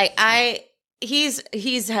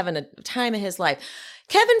 He's having a time of his life.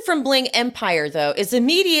 Kevin from Bling Empire, though, is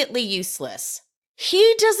immediately useless.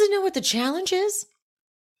 He doesn't know what the challenge is.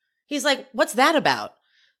 He's like, what's that about?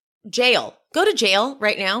 Jail. Go to jail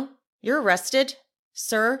right now. You're arrested,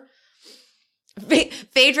 sir.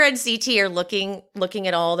 Phaedra and CT are looking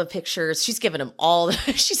at all the pictures. She's given them all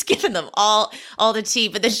the tea.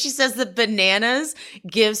 But then she says that Bananas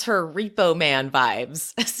gives her Repo Man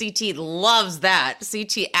vibes. CT loves that.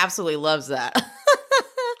 CT absolutely loves that.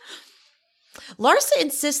 Larsa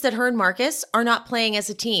insists that her and Marcus are not playing as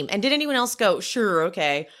a team. And did anyone else go, sure,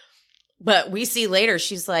 okay. But we see later,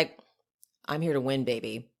 she's like, I'm here to win,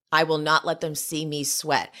 baby. I will not let them see me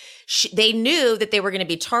sweat. They knew that they were going to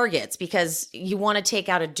be targets because you want to take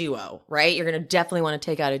out a duo, right? You're going to definitely want to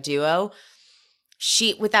take out a duo.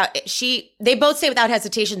 They both say without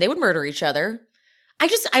hesitation, they would murder each other.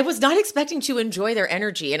 I was not expecting to enjoy their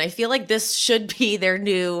energy. And I feel like this should be their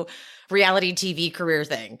new reality TV career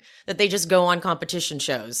thing, that they just go on competition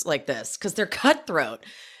shows like this because they're cutthroat.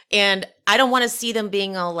 And I don't want to see them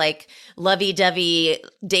being all like lovey-dovey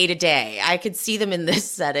day to day. I could see them in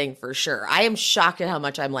this setting for sure. I am shocked at how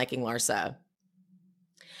much I'm liking Larsa.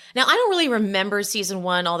 Now, I don't really remember season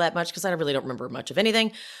 1 all that much because I really don't remember much of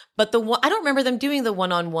anything. But I don't remember them doing the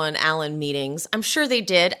one-on-one Alan meetings. I'm sure they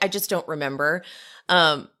did. I just don't remember.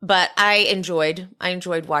 But I enjoyed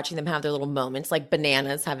watching them have their little moments, like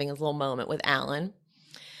Bananas having a little moment with Alan.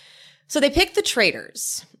 So they picked the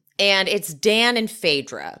Traitors. And it's Dan and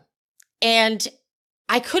Phaedra. And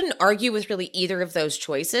I couldn't argue with really either of those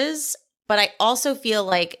choices, but I also feel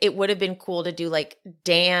like it would have been cool to do like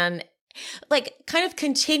Dan, like kind of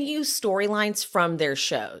continue storylines from their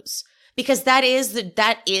shows. Because that is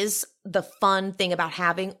the fun thing about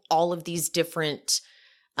having all of these different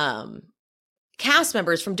cast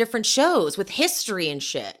members from different shows with history and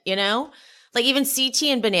shit, you know? Like even CT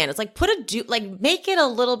and Bananas, like make it a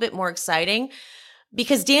little bit more exciting.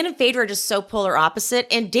 Because Dan and Phaedra are just so polar opposite.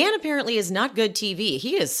 And Dan apparently is not good TV.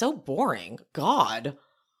 He is so boring. God.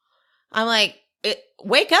 I'm like,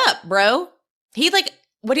 wake up, bro. He like,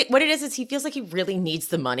 what it is he feels like he really needs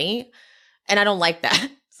the money. And I don't like that.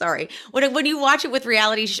 Sorry. When you watch it with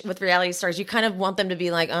reality stars, you kind of want them to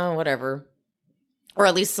be like, oh, whatever. Or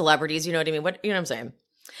at least celebrities, you know what I mean? You know what I'm saying?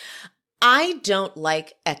 I don't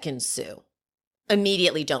like Ekin-Su.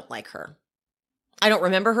 Immediately don't like her. I don't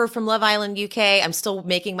remember her from Love Island UK. I'm still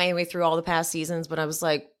making my way through all the past seasons, but I was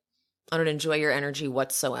like, I don't enjoy your energy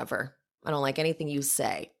whatsoever. I don't like anything you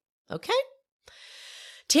say. Okay?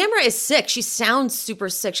 Tamara is sick. She sounds super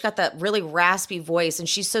sick. She's got that really raspy voice, and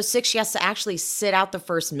she's so sick she has to actually sit out the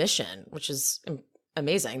first mission, which is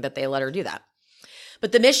amazing that they let her do that.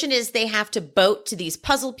 But the mission is they have to boat to these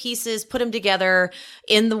puzzle pieces, put them together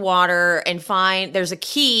in the water, and find there's a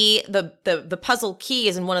key. The puzzle key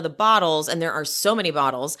is in one of the bottles, and there are so many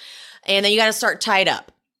bottles. And then you got to start tied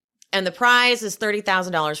up. And the prize is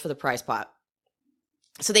 $30,000 for the prize pot.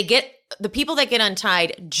 So the people that get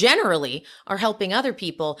untied generally are helping other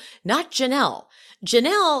people, not Janelle.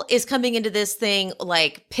 Janelle is coming into this thing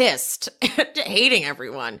like pissed, hating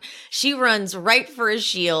everyone. She runs right for a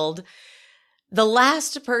shield. The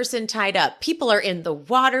last person tied up, people are in the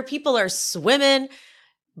water, people are swimming.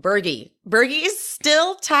 Bergie is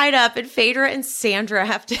still tied up, and Phaedra and Sandra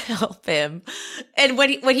have to help him. And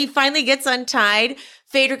when he finally gets untied,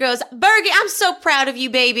 Phaedra goes, Bergie, I'm so proud of you,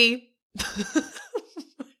 baby.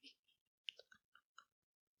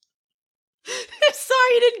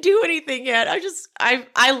 Sorry, you didn't do anything yet.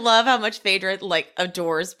 I love how much Phaedra like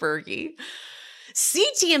adores Bergie.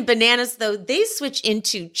 CT and Bananas, though, they switch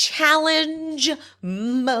into challenge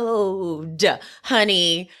mode,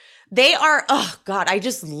 honey. They are, oh God, I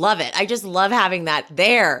just love it. I just love having that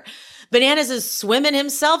there. Bananas is swimming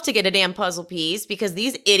himself to get a damn puzzle piece because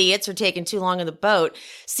these idiots are taking too long in the boat.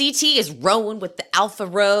 CT is rowing with the alpha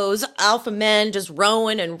rows, alpha men just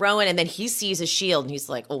rowing, and then he sees a shield and he's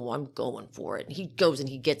like, oh, I'm going for it. And he goes and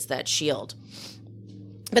he gets that shield.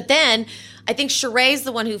 But then I think Sheree's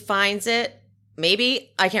the one who finds it.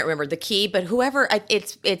 Maybe, I can't remember the key, but whoever,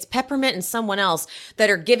 it's Peppermint and someone else that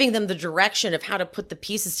are giving them the direction of how to put the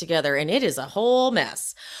pieces together. And it is a whole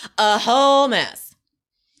mess. A whole mess.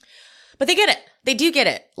 But they get it. They do get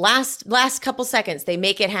it. Last couple seconds, they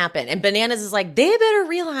make it happen. And Bananas is like, they better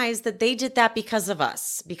realize that they did that because of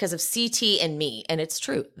us, because of CT and me. And it's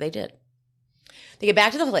true. They did. They get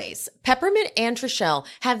back to the place. Peppermint and Trishelle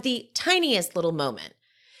have the tiniest little moment.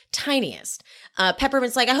 Tiniest.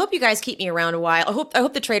 Peppermint's like, I hope you guys keep me around a while. I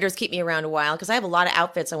hope the Traitors keep me around a while because I have a lot of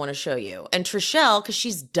outfits I want to show you. And Trishelle, because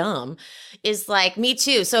she's dumb, is like, me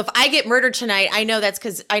too. So if I get murdered tonight, I know that's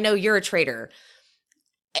because I know you're a traitor.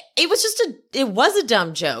 It was a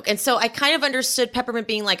dumb joke. And so I kind of understood Peppermint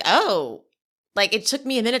being like, oh, like it took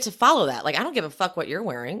me a minute to follow that. Like, I don't give a fuck what you're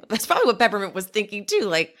wearing. That's probably what Peppermint was thinking too.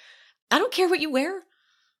 Like, I don't care what you wear,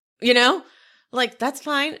 you know? Like, that's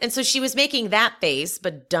fine. And so she was making that face,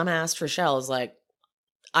 but dumbass Trishelle is like,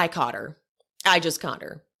 I caught her. I just caught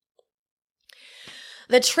her.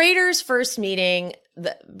 The Traitors' first meeting,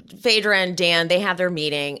 Phaedra and Dan, they have their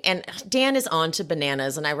meeting, and Dan is on to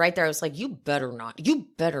Bananas, and I was like, you better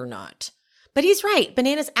not. But he's right.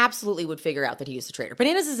 Bananas absolutely would figure out that he was the traitor.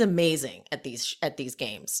 Bananas is amazing at these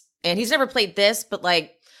games, and he's never played this, but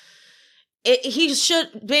like,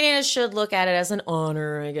 Bananas should look at it as an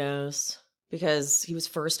honor, I guess, because he was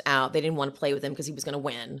first out. They didn't want to play with him because he was going to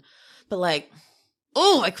win, but like,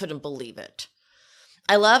 oh, I couldn't believe it.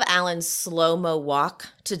 I love Alan's slow-mo walk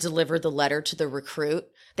to deliver the letter to the recruit.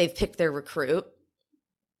 They've picked their recruit.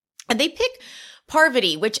 And they pick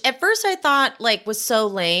Parvati, which at first I thought like was so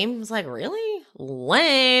lame. I was like, really?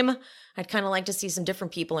 Lame. I'd kind of like to see some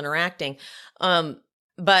different people interacting.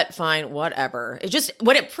 But fine, whatever.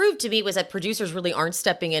 What it proved to me was that producers really aren't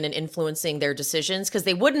stepping in and influencing their decisions because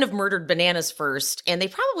they wouldn't have murdered Bananas first, and they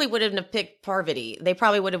probably wouldn't have picked Parvati. They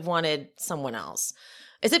probably would have wanted someone else.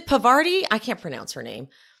 Is it Pavarti? I can't pronounce her name.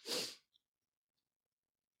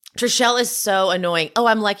 Trishelle is so annoying. Oh,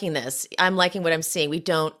 I'm liking this. I'm liking what I'm seeing. We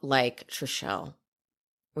don't like Trishelle.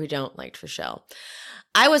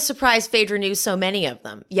 I was surprised Phaedra knew so many of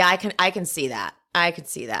them. Yeah, I can see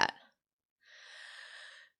that.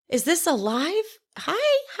 Is this a live? Hi,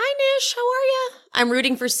 Nish. How are you? I'm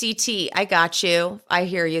rooting for CT. I got you. I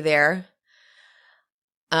hear you there.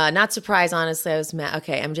 Not surprised, honestly. I was mad.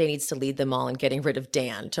 Okay, MJ needs to lead them all in getting rid of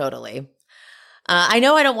Dan. Totally. I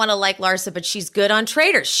know I don't want to like Larsa, but she's good on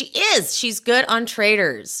Traitors. She is. She's good on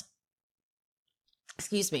Traitors.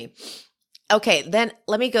 Excuse me. Okay, then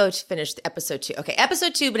let me go to finish the episode 2. Okay,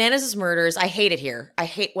 episode 2, Bananas' murders. I hate it here. I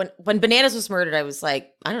hate when Bananas was murdered, I was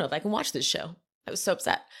like, I don't know if I can watch this show. I was so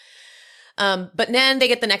upset. But then they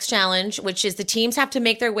get the next challenge, which is the teams have to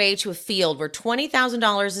make their way to a field where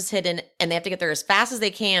 $20,000 is hidden, and they have to get there as fast as they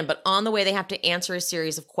can. But on the way, they have to answer a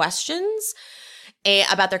series of questions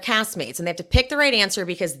about their castmates, and they have to pick the right answer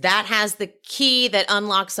because that has the key that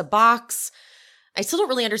unlocks a box. I still don't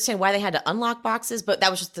really understand why they had to unlock boxes, but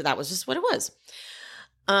that was just what it was.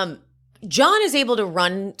 John is able to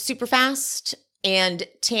run super fast. And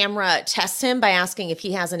Tamra tests him by asking if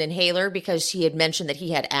he has an inhaler because she had mentioned that he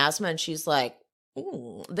had asthma. And she's like,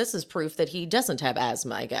 ooh, this is proof that he doesn't have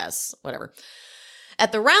asthma, I guess. Whatever.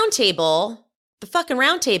 At the round table,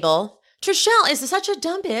 Trishelle is such a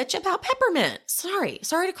dumb bitch about Peppermint. Sorry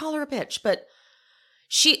to call her a bitch. But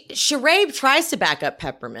Sheree tries to back up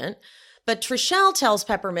Peppermint. But Trishelle tells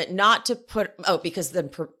Peppermint not to because then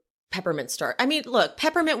Peppermint starts. I mean, look,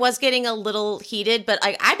 Peppermint was getting a little heated, but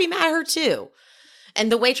I'd be mad at her too. And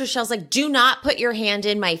the way Trishelle's like, do not put your hand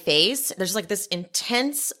in my face. There's like this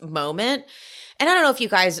intense moment. And I don't know if you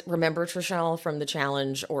guys remember Trishelle from the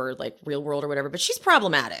challenge or like Real World or whatever, but she's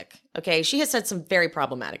problematic. Okay. She has said some very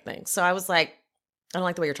problematic things. So I was like, I don't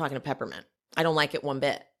like the way you're talking to Peppermint. I don't like it one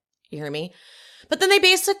bit. You hear me? But then they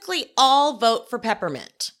basically all vote for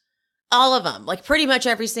Peppermint. All of them. Like pretty much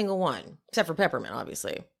every single one. Except for Peppermint,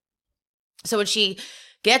 obviously. So when she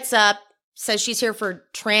gets up, says she's here for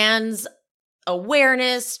trans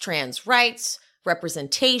awareness, trans rights,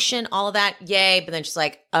 representation, all of that. Yay. But then she's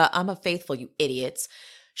like, I'm a faithful, you idiots.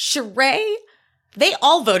 Sheree, they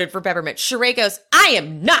all voted for Peppermint. Sheree goes, I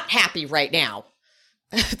am not happy right now.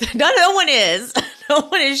 No one is. No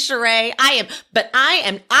one is Sheree. I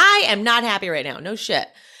am not happy right now. No shit.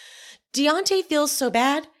 Deontay feels so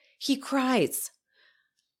bad, he cries.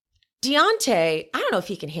 Deontay, I don't know if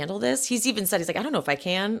he can handle this. He's even said, he's like, I don't know if I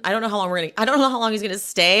can. I don't know how long he's going to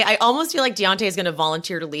stay. I almost feel like Deontay is going to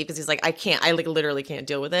volunteer to leave because he's like, I literally can't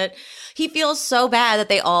deal with it. He feels so bad that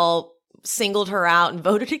they all singled her out and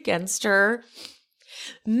voted against her.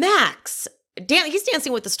 Max, he's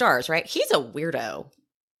Dancing with the Stars, right? He's a weirdo.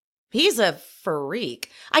 He's a freak.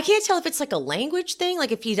 I can't tell if it's like a language thing,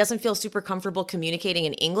 like if he doesn't feel super comfortable communicating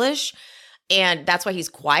in English, and that's why he's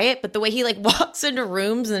quiet. But the way he like walks into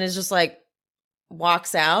rooms and is just like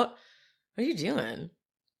walks out. What are you doing?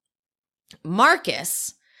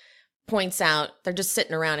 Marcus points out, they're just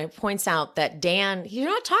sitting around and points out that Dan, you're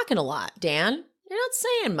not talking a lot, Dan. You're not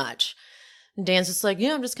saying much. And Dan's just like,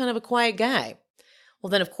 yeah, I'm just kind of a quiet guy.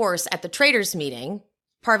 Well, then, of course, at the Traitors meeting,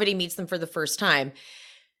 Parvati meets them for the first time.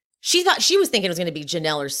 She was thinking it was going to be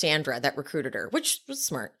Janelle or Sandra that recruited her, which was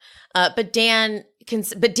smart. But Dan's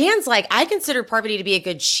like, I consider Parvati to be a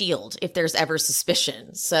good shield if there's ever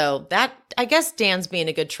suspicion. So that, I guess Dan's being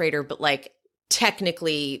a good traitor, but like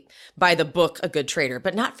technically by the book, a good traitor,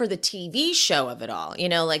 but not for the TV show of it all. You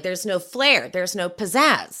know, like there's no flair, there's no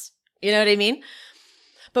pizzazz. You know what I mean?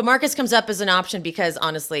 But Marcus comes up as an option because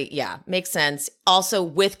honestly, yeah, makes sense. Also,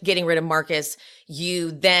 with getting rid of Marcus,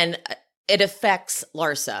 it affects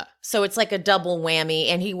Larsa. So it's like a double whammy.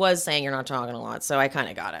 And he was saying you're not talking a lot. So I kind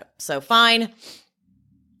of got it. So fine.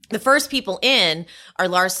 The first people in are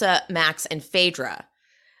Larsa, Max, and Phaedra.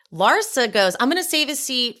 Larsa goes, I'm going to save a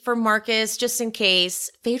seat for Marcus just in case.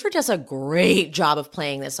 Phaedra does a great job of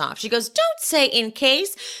playing this off. She goes, don't say in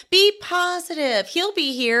case. Be positive. He'll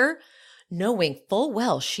be here. Knowing full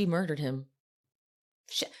well she murdered him.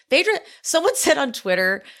 Phaedra, someone said on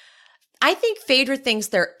Twitter, I think Phaedra thinks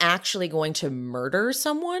they're actually going to murder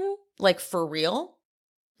someone, like for real.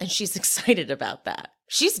 And she's excited about that.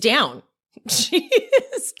 She's down. She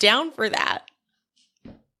is down for that.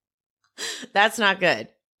 That's not good.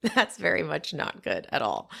 That's very much not good at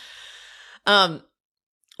all. When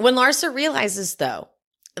Larsa realizes, though,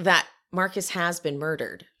 that Marcus has been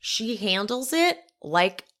murdered, she handles it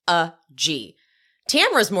like a G.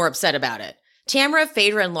 Tamara's more upset about it. Tamara,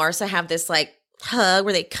 Phaedra, and Larsa have this like hug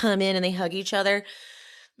where they come in and they hug each other.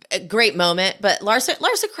 A great moment, but Larsa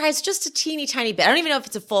cries just a teeny tiny bit. I don't even know if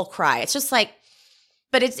it's a full cry. It's just like,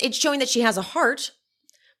 but it's showing that she has a heart.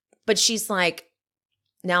 But she's like,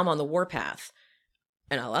 now I'm on the warpath.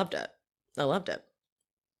 And I loved it.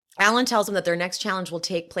 Alan tells them that their next challenge will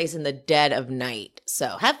take place in the dead of night. So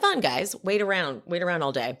have fun, guys. Wait around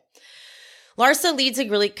all day. Larsa leads a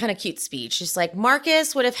really kind of cute speech. She's like,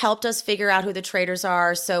 Marcus would have helped us figure out who the traitors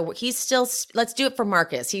are. So let's do it for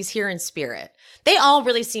Marcus. He's here in spirit. They all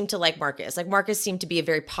really seem to like Marcus. Like Marcus seemed to be a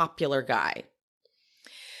very popular guy.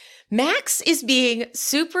 Max is being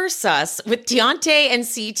super sus with Deontay and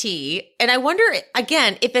CT. And I wonder,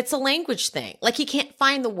 again, if it's a language thing. Like he can't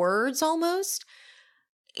find the words almost.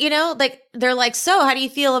 You know, like they're like, so how do you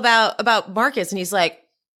feel about Marcus? And he's like,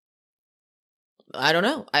 I don't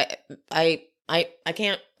know. I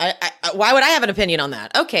can't. Why would I have an opinion on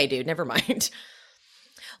that? Okay, dude, never mind.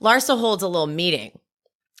 Larsa holds a little meeting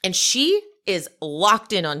and she is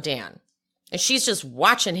locked in on Dan and she's just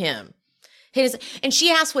watching him. And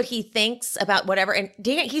she asks what he thinks about whatever. And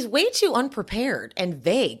Dan, he's way too unprepared and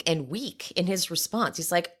vague and weak in his response.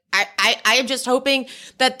 He's like, I am just hoping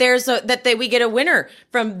that we get a winner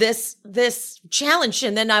from this challenge.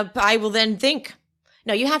 And then I will then think.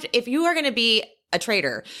 No, you have to, if you are going to be a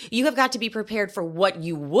traitor, you have got to be prepared for what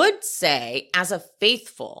you would say as a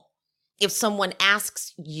faithful. If someone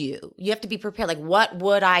asks you, you have to be prepared. Like, what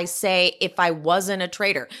would I say if I wasn't a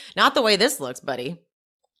traitor? Not the way this looks, buddy.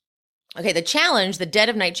 Okay, the challenge, the Dead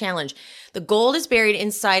of Night challenge. The gold is buried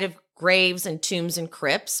inside of graves and tombs and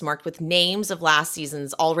crypts marked with names of last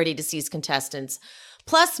season's already deceased contestants,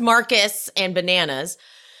 plus Marcus and bananas.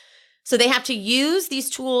 So they have to use these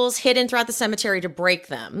tools hidden throughout the cemetery to break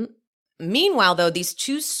them. Meanwhile, though, these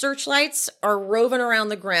two searchlights are roving around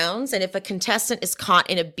the grounds, and if a contestant is caught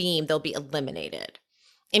in a beam, they'll be eliminated,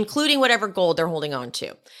 including whatever gold they're holding on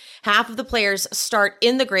to. Half of the players start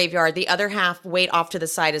in the graveyard. The other half wait off to the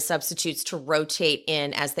side as substitutes to rotate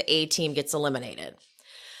in as the A team gets eliminated.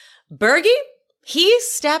 Bergie, he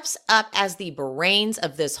steps up as the brains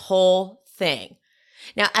of this whole thing.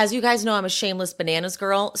 Now, as you guys know, I'm a shameless bananas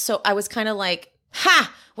girl, so I was kind of like,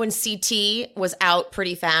 ha, when CT was out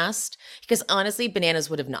pretty fast, because honestly, bananas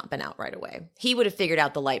would have not been out right away. He would have figured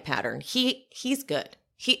out the light pattern. He's good.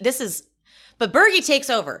 But Bergie takes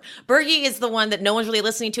over. Bergie is the one that no one's really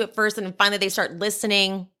listening to at first, and then finally they start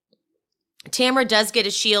listening. Tamara does get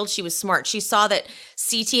a shield. She was smart. She saw that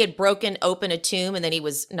CT had broken open a tomb and then he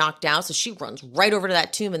was knocked out. So she runs right over to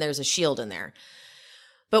that tomb and there's a shield in there.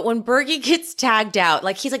 But when Bergie gets tagged out,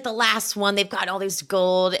 like he's like the last one, they've got all this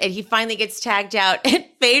gold, and he finally gets tagged out, and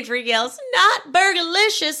Phaedra yells, "Not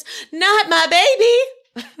Bergalicious, not my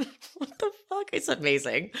baby." What the fuck? It's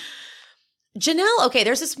amazing. Janelle, okay,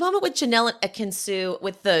 there's this moment with Janelle and Ekinsu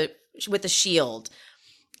with the shield.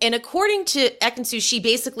 And according to Ekinsu, she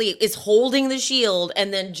basically is holding the shield,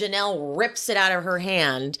 and then Janelle rips it out of her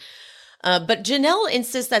hand. But Janelle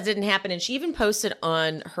insists that didn't happen, and she even posted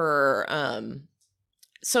on her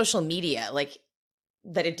social media, like,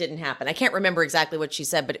 that it didn't happen. I can't remember exactly what she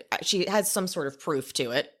said, but she has some sort of proof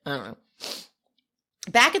to it. I don't know.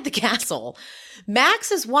 Back at the castle,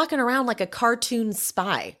 Max is walking around like a cartoon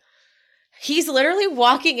spy. He's literally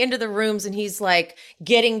walking into the rooms and he's like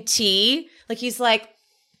getting tea. Like he's like,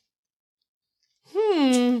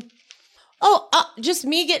 just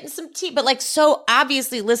me getting some tea, but like so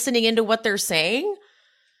obviously listening into what they're saying.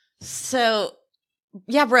 So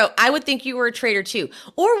yeah, bro, I would think you were a traitor too.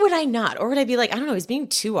 Or would I not? Or would I be like, I don't know, he's being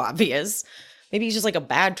too obvious. Maybe he's just like a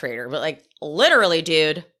bad traitor. But like, literally,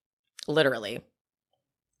 dude, literally.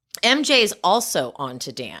 MJ is also on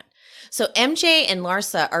to Dan. So MJ and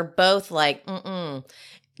Larsa are both like,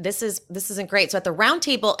 this isn't great. So at the round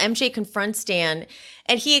table, MJ confronts Dan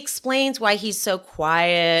and he explains why he's so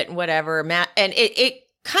quiet and whatever. And it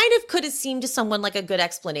kind of could have seemed to someone like a good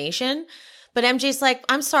explanation. But MJ's like,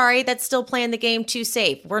 I'm sorry, that's still playing the game too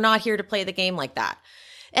safe. We're not here to play the game like that.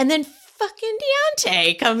 And then fucking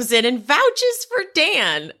Deontay comes in and vouches for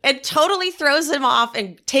Dan and totally throws him off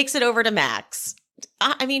and takes it over to Max.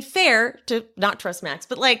 I mean, fair to not trust Max,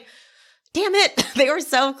 but like, damn it, they were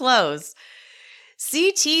so close.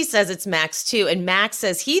 CT says it's Max too, and Max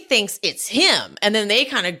says he thinks it's him. And then they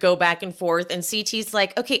kind of go back and forth, and CT's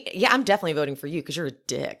like, okay, yeah, I'm definitely voting for you because you're a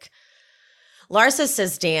dick. Larsa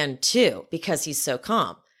says Dan too, because he's so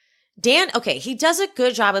calm. Dan, okay, he does a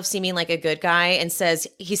good job of seeming like a good guy and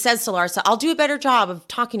he says to Larsa, I'll do a better job of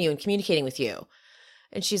talking to you and communicating with you.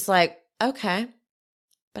 And she's like, okay,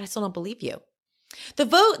 but I still don't believe you. The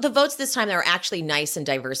votes this time, they're actually nice and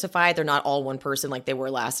diversified. They're not all one person like they were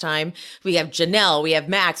last time. We have Janelle, we have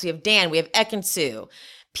Max, we have Dan, we have Ekinsu.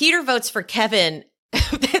 Peter votes for Kevin.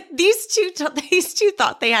 These two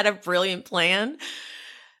thought they had a brilliant plan.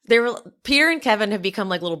 Peter and Kevin have become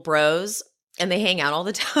like little bros and they hang out all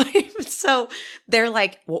the time. So they're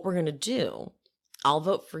like, what we're going to do, I'll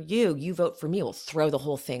vote for you. You vote for me. We'll throw the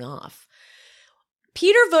whole thing off.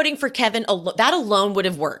 Peter voting for Kevin, that alone would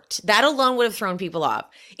have worked. That alone would have thrown people off.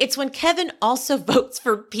 It's when Kevin also votes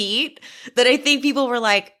for Pete that I think people were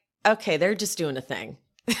like, okay, they're just doing a thing.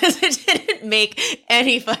 It didn't make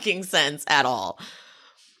any fucking sense at all.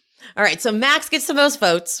 All right, so Max gets the most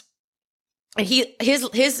votes. And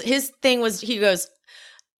his thing was, he goes,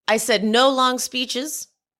 I said no long speeches.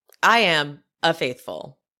 I am a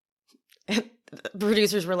faithful. And the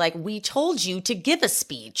producers were like, we told you to give a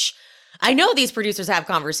speech. I know these producers have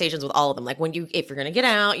conversations with all of them. Like if you're going to get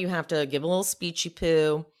out, you have to give a little speechy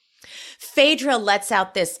poo. Phaedra lets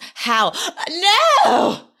out this howl.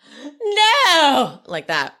 No, like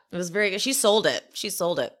that. It was very good. She sold it.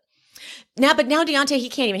 But now Deontay, he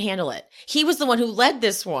can't even handle it. He was the one who led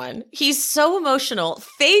this one. He's so emotional.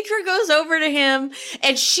 Phaedra goes over to him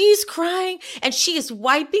and she's crying and she is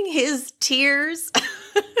wiping his tears.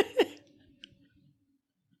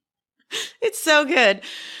 It's so good.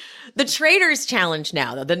 The Traitors challenge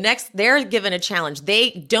now, though. They're given a challenge.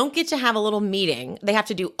 They don't get to have a little meeting. They have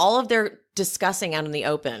to do all of their discussing out in the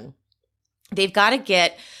open. They've got to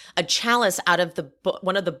get a chalice out of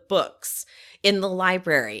one of the books in the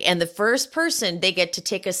library. And the first person they get to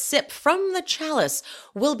take a sip from the chalice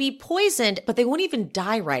will be poisoned, but they won't even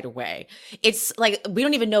die right away. It's like, we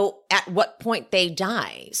don't even know at what point they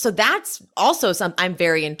die. So that's also I'm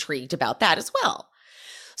very intrigued about that as well.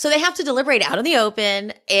 So they have to deliberate out in the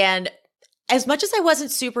open. And as much as I wasn't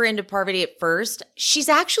super into Parvati at first, she's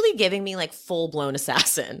actually giving me like full-blown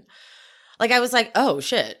assassin. Like I was like, oh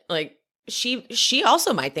shit. Like she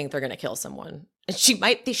also might think they're going to kill someone. And she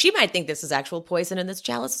might think this is actual poison in this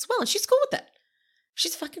chalice as well. And she's cool with it.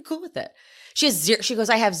 She's fucking cool with it. She goes,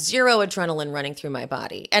 I have zero adrenaline running through my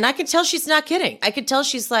body. And I could tell she's not kidding. I could tell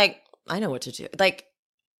she's like, I know what to do. Like,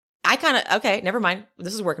 I kind of, okay, never mind.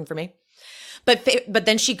 This is working for me. But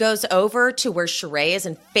then she goes over to where Sheree is,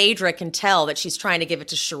 and Phaedra can tell that she's trying to give it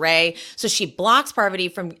to Sheree. So she blocks Parvati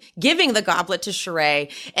from giving the goblet to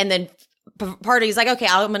Sheree. And then Parvati's like, okay,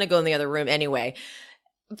 I'm going to go in the other room anyway.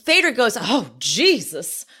 Phaedra goes, oh,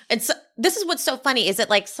 Jesus. And so this is what's so funny is that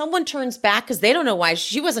like someone turns back because they don't know why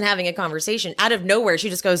she wasn't having a conversation. Out of nowhere, she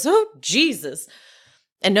just goes, oh, Jesus.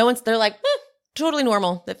 And they're like, totally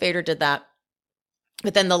normal that Phaedra did that.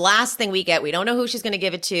 But then the last thing we get, we don't know who she's going to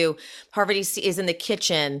give it to. Parvati is in the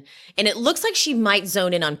kitchen, and it looks like she might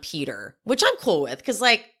zone in on Peter, which I'm cool with because,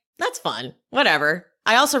 like, that's fun. Whatever.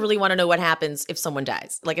 I also really want to know what happens if someone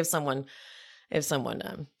dies. Like if someone,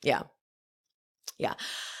 yeah.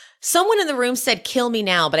 Someone in the room said, kill me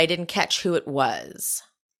now, but I didn't catch who it was.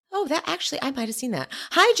 Oh, that actually, I might have seen that.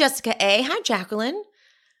 Hi, Jessica A. Hi, Jacqueline.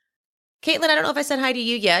 Caitlin, I don't know if I said hi to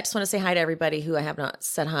you yet. I just want to say hi to everybody who I have not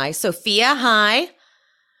said hi. Sophia, hi.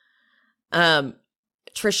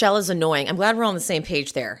 Trishelle is annoying. I'm glad we're on the same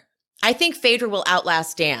page there. I think Phaedra will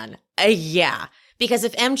outlast Dan. Yeah. Because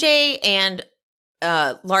if MJ and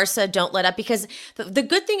Larsa don't let up, because the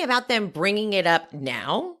good thing about them bringing it up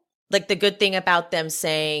now, like the good thing about them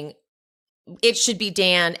saying it should be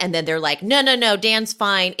Dan, and then they're like, no, Dan's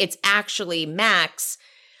fine. It's actually Max.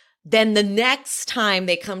 Then the next time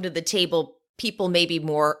they come to the table, people may be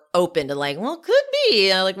more open to like, well, could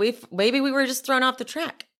be like maybe we were just thrown off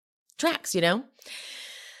the tracks, you know?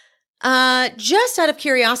 Just out of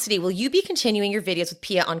curiosity, will you be continuing your videos with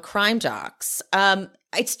Pia on Crime Docs?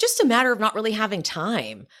 It's just a matter of not really having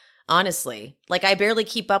time, honestly. Like I barely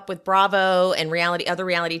keep up with Bravo and other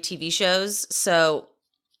reality TV shows. So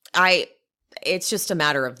it's just a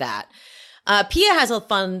matter of that. Pia has a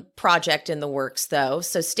fun project in the works though.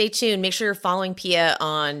 So stay tuned. Make sure you're following Pia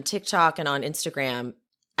on TikTok and on Instagram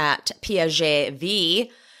at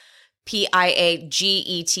PiagetV,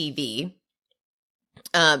 PIAGETV.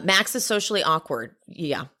 Max is socially awkward.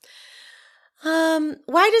 Yeah.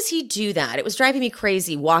 Why does he do that? It was driving me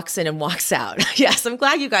crazy. Walks in and walks out. Yes, I'm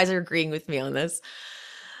glad you guys are agreeing with me on this.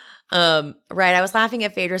 Right. I was laughing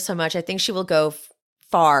at Phaedra so much. I think she will go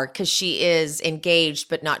far because she is engaged,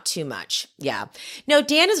 but not too much. Yeah. No,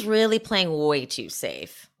 Dan is really playing way too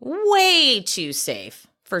safe. Way too safe,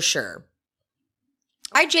 for sure.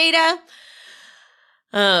 Hi, Jada.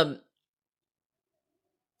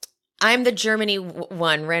 I'm the Germany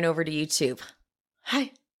one, ran over to YouTube.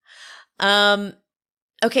 Hi.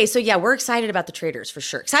 Okay, so yeah, we're excited about the Traitors for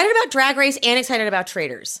sure. Excited about Drag Race and excited about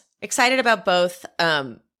Traitors. Excited about both.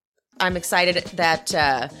 I'm excited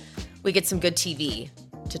that we get some good TV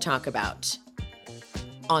to talk about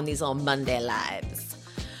on these little Monday lives.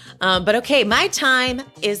 But okay, my time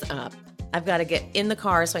is up. I've got to get in the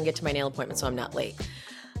car so I can get to my nail appointment so I'm not late.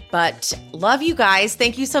 But love you guys.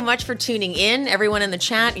 Thank you so much for tuning in. Everyone in the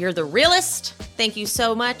chat, you're the realest. Thank you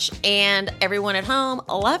so much. And everyone at home,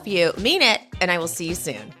 I love you. Mean it. And I will see you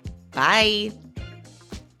soon. Bye.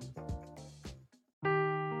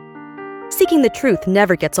 Seeking the truth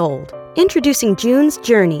never gets old. Introducing June's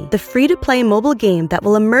Journey, the free-to-play mobile game that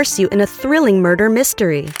will immerse you in a thrilling murder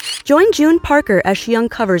mystery. Join June Parker as she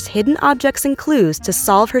uncovers hidden objects and clues to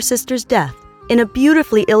solve her sister's death in a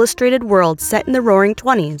beautifully illustrated world set in the Roaring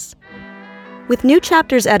 '20s. With new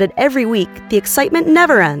chapters added every week, the excitement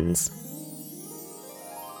never ends.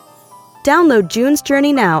 Download June's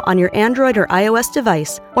Journey now on your Android or iOS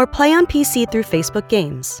device, or play on PC through Facebook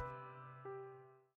Games.